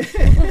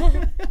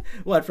that.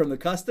 What, from the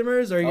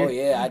customers? Or oh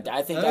yeah,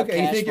 I think I've cashed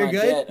you think you're my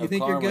good? debt You of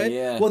think karma, you're good?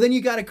 Yeah. Well, then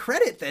you got a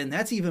credit. Then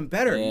that's even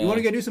better. Yeah. You want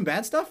to go do some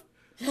bad stuff?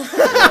 Yeah.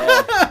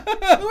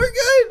 We're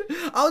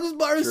good. I'll just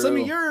borrow some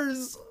of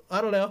yours.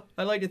 I don't know.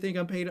 I like to think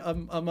I'm paid.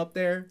 I'm up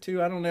there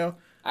too. I don't know.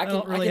 I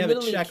don't really have a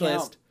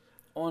checklist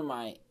on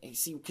my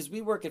because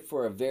we work it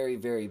for a very,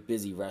 very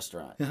busy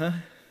restaurant. Uh-huh.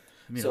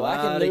 I mean, so I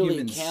can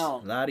literally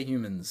count a lot of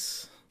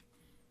humans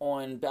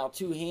on about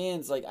two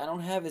hands. Like, I don't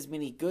have as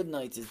many good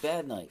nights as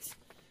bad nights.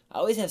 I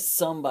always have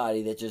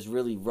somebody that just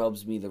really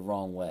rubs me the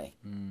wrong way.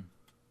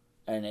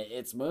 And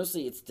it's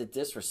mostly the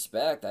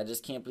disrespect. I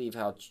just can't believe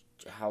how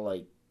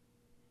like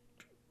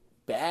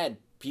bad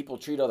people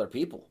treat other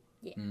people.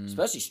 Yeah.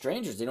 Especially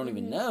strangers they don't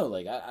even know.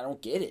 Like, I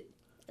don't get it.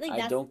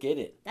 I don't get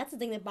it. That's the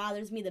thing that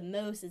bothers me the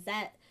most is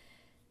that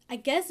I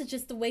guess it's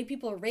just the way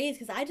people are raised,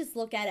 because I just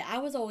look at it. I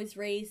was always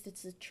raised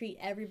to treat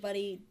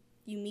everybody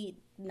you meet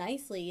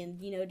nicely and,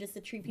 you know, just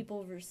to treat people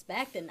with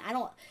respect. And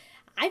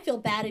I feel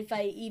bad if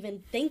I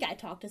even think I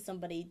talk to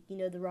somebody, you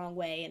know, the wrong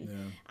way.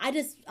 And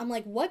I'm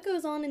like, what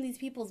goes on in these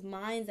people's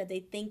minds that they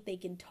think they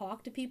can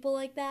talk to people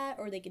like that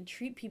or they can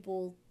treat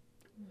people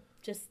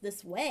just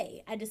this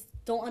way? I just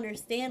don't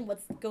understand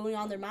what's going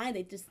on in their mind.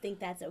 They just think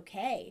that's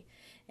okay.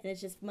 And it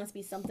just must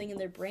be something in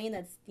their brain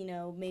that's, you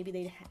know, maybe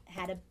they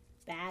had a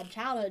bad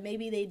childhood.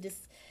 Maybe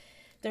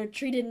they're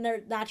treated and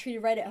they're not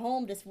treated right at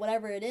home, just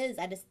whatever it is.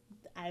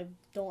 I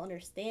don't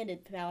understand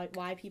it,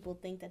 why people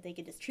think that they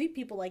could just treat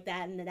people like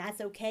that and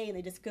that's okay and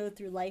they just go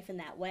through life in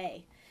that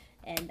way.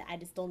 And I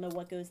just don't know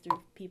what goes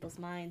through people's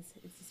minds.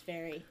 It's just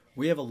very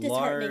We have a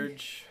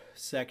large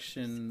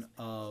section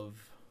of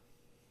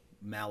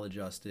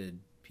maladjusted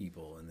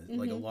people, and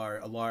like a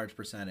large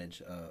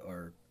percentage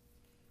or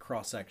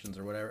cross sections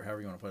or whatever,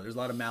 however you want to put it. There's a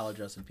lot of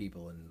maladjusted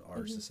people in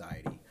our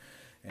society,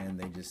 and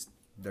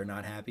they're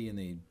not happy and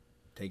they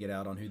take it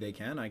out on who they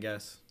can, I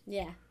guess.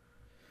 Yeah.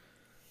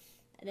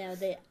 No,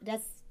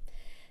 that's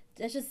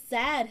just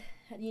sad.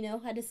 You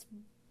know, I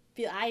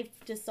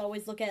just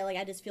always look at it like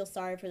I just feel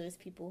sorry for those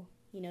people.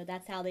 You know,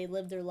 that's how they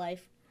live their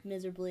life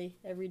miserably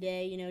every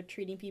day, you know,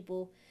 treating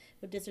people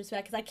with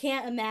disrespect. Because I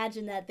can't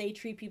imagine that they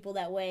treat people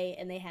that way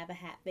and they have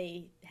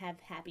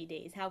happy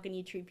days. How can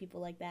you treat people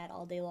like that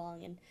all day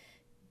long? And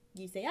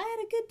you say, I had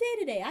a good day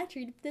today. I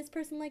treated this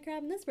person like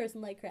crap and this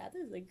person like crap.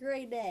 This is a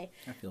great day.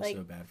 I feel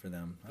so bad for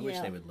them. I wish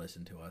they would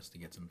listen to us to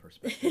get some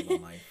perspective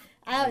on life.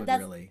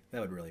 That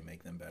would really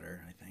make them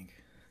better, I think.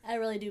 I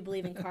really do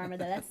believe in karma,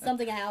 though. That's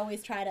something I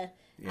always try to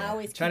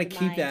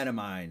keep that in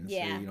mind.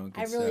 Yeah, so you don't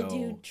get I really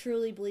do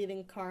truly believe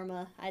in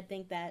karma. I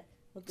think that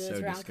what goes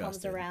around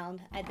comes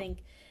around. I think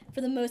for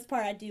the most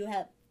part, I do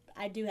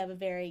have a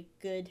very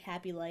good,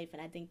 happy life,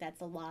 and I think that's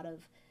a lot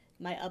of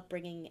my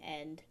upbringing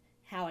and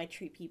how I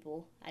treat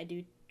people. I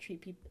do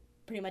treat people,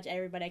 pretty much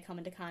everybody I come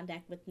into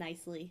contact with,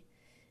 nicely,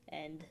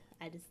 and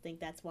I just think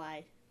that's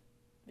why,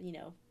 you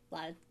know, a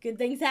lot of good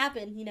things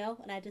happen, you know,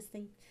 and I just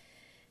think,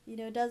 you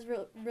know, it does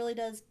really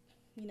does,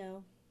 you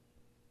know,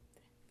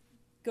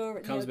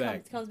 comes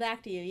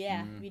back to you.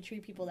 Yeah, if you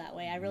treat people that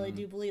way. I really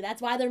do believe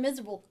that's why they're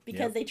miserable,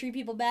 because they treat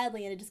people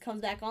badly and it just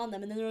comes back on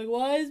them, and then they're like,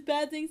 why is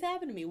bad things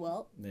happen to me?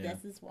 Well,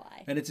 this is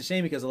why. And it's a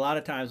shame, because a lot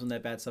of times when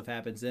that bad stuff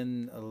happens,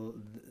 then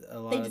a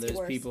lot of those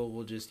people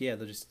will just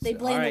they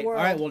blame the world.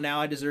 All right, well,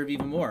 now I deserve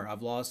even more.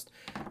 I've lost,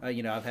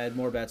 you know, I've had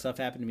more bad stuff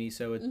happen to me,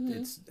 so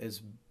it's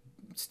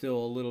still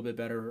a little bit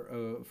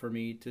better for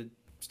me to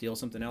steal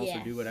something else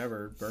or do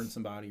whatever, burn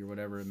somebody or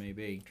whatever it may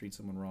be, treat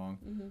someone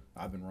wrong.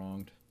 I've been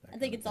wronged. I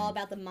think it's all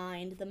about the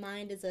mind. The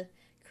mind is a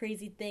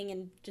crazy thing,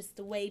 and just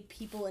the way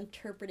people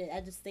interpret it.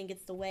 I just think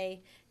it's the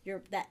way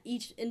that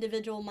each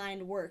individual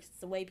mind works.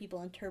 It's the way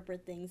people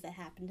interpret things that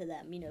happen to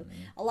them. You know,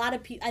 a lot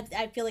of people.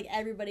 I feel like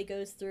everybody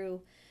goes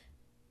through,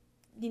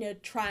 you know,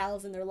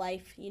 trials in their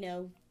life. You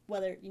know,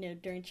 whether, you know,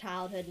 during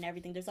childhood and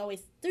everything.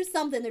 There's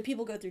something that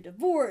people go through,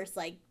 divorce,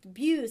 like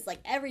abuse, like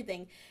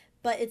everything.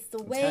 But it's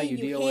the way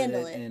you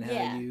handle it and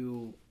how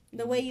you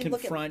the way you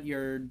confront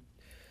your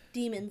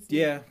demons.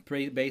 Yeah,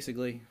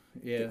 basically.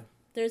 Yeah.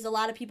 There's a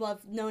lot of people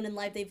I've known in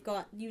life. You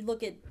can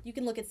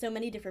look at so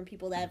many different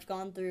people that have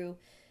gone through.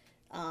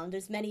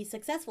 There's many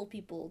successful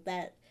people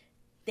that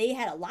they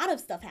had a lot of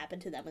stuff happen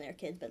to them when they were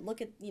kids. But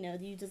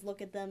you just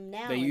look at them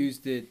now. They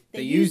used it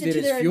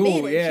as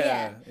fuel.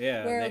 Yeah.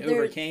 They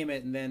overcame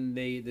it, and then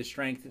the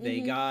strength that they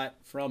got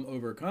from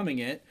overcoming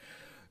it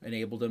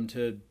enabled them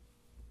to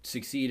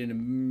succeed in a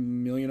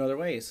million other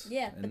ways.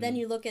 Yeah, but then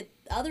you look at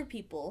other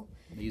people.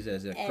 Use it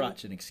as a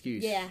crutch, an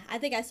excuse. Yeah, I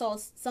think I saw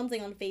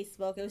something on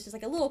Facebook. It was just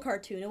like a little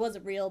cartoon. It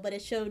wasn't real, but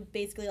it showed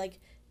basically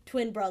like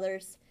twin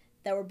brothers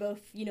that were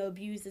both, you know,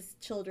 abused as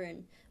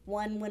children.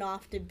 One went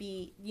off to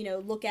be, you know,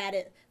 look at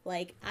it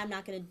like, I'm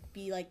not going to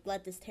be like,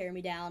 let this tear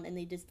me down. And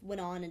they just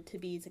went on to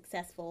be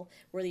successful,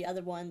 where the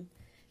other one,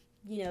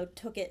 you know,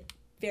 took it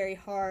very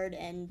hard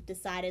and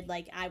decided,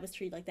 like, I was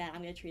treated like that,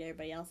 I'm going to treat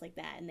everybody else like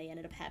that, and they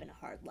ended up having a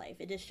hard life.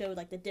 It just showed,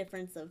 like, the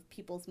difference of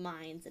people's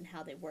minds and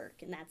how they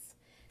work, and that's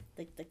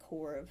like the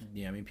core of.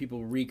 Yeah, I mean,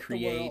 people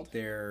recreate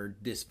their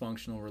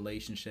dysfunctional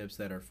relationships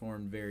that are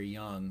formed very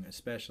young,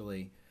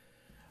 especially,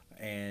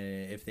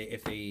 and if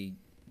they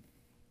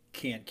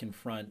can't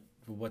confront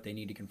what they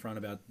need to confront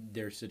about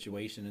their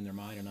situation in their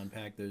mind and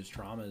unpack those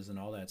traumas and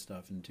all that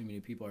stuff, and too many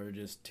people are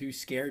just too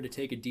scared to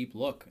take a deep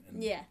look.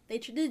 And, yeah,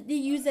 they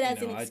use it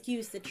as an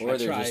excuse to try. Or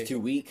they're just too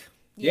weak.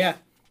 Yeah.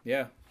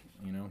 You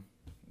know,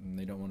 and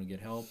they don't want to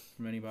get help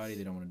from anybody.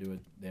 They don't want to do it.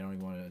 They don't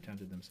even want to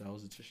attempt it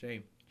themselves. It's a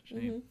shame.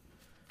 Mm-hmm.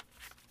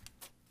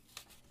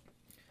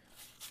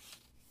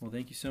 Well,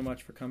 thank you so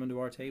much for coming to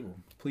our table.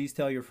 Please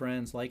tell your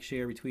friends, like,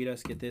 share, retweet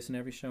us, get this and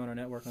every show on our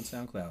network on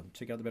SoundCloud.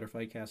 Check out the Better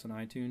Fightcast on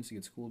iTunes to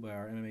get schooled by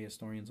our MMA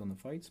historians on the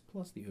fights,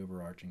 plus the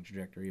overarching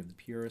trajectory of the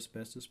purest,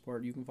 bestest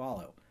sport you can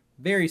follow.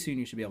 Very soon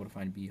you should be able to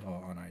find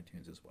B-Haw on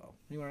iTunes as well.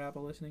 Anyone at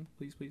Apple listening?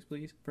 Please, please,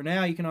 please. For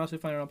now, you can also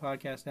find it on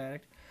Podcast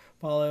Addict.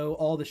 Follow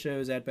all the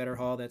shows at Better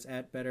Haw. That's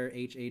at Better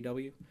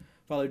HAW.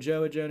 Follow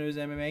Joe at Joe Knows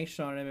MMA,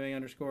 Sean at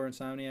MMA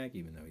 _Insomniac,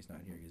 even though he's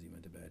not here because he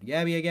went to bed.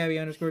 Gabby at Gabby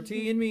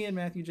 _T, and me and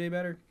Matthew J.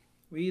 Better.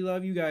 We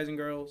love you guys and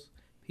girls.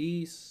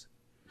 Peace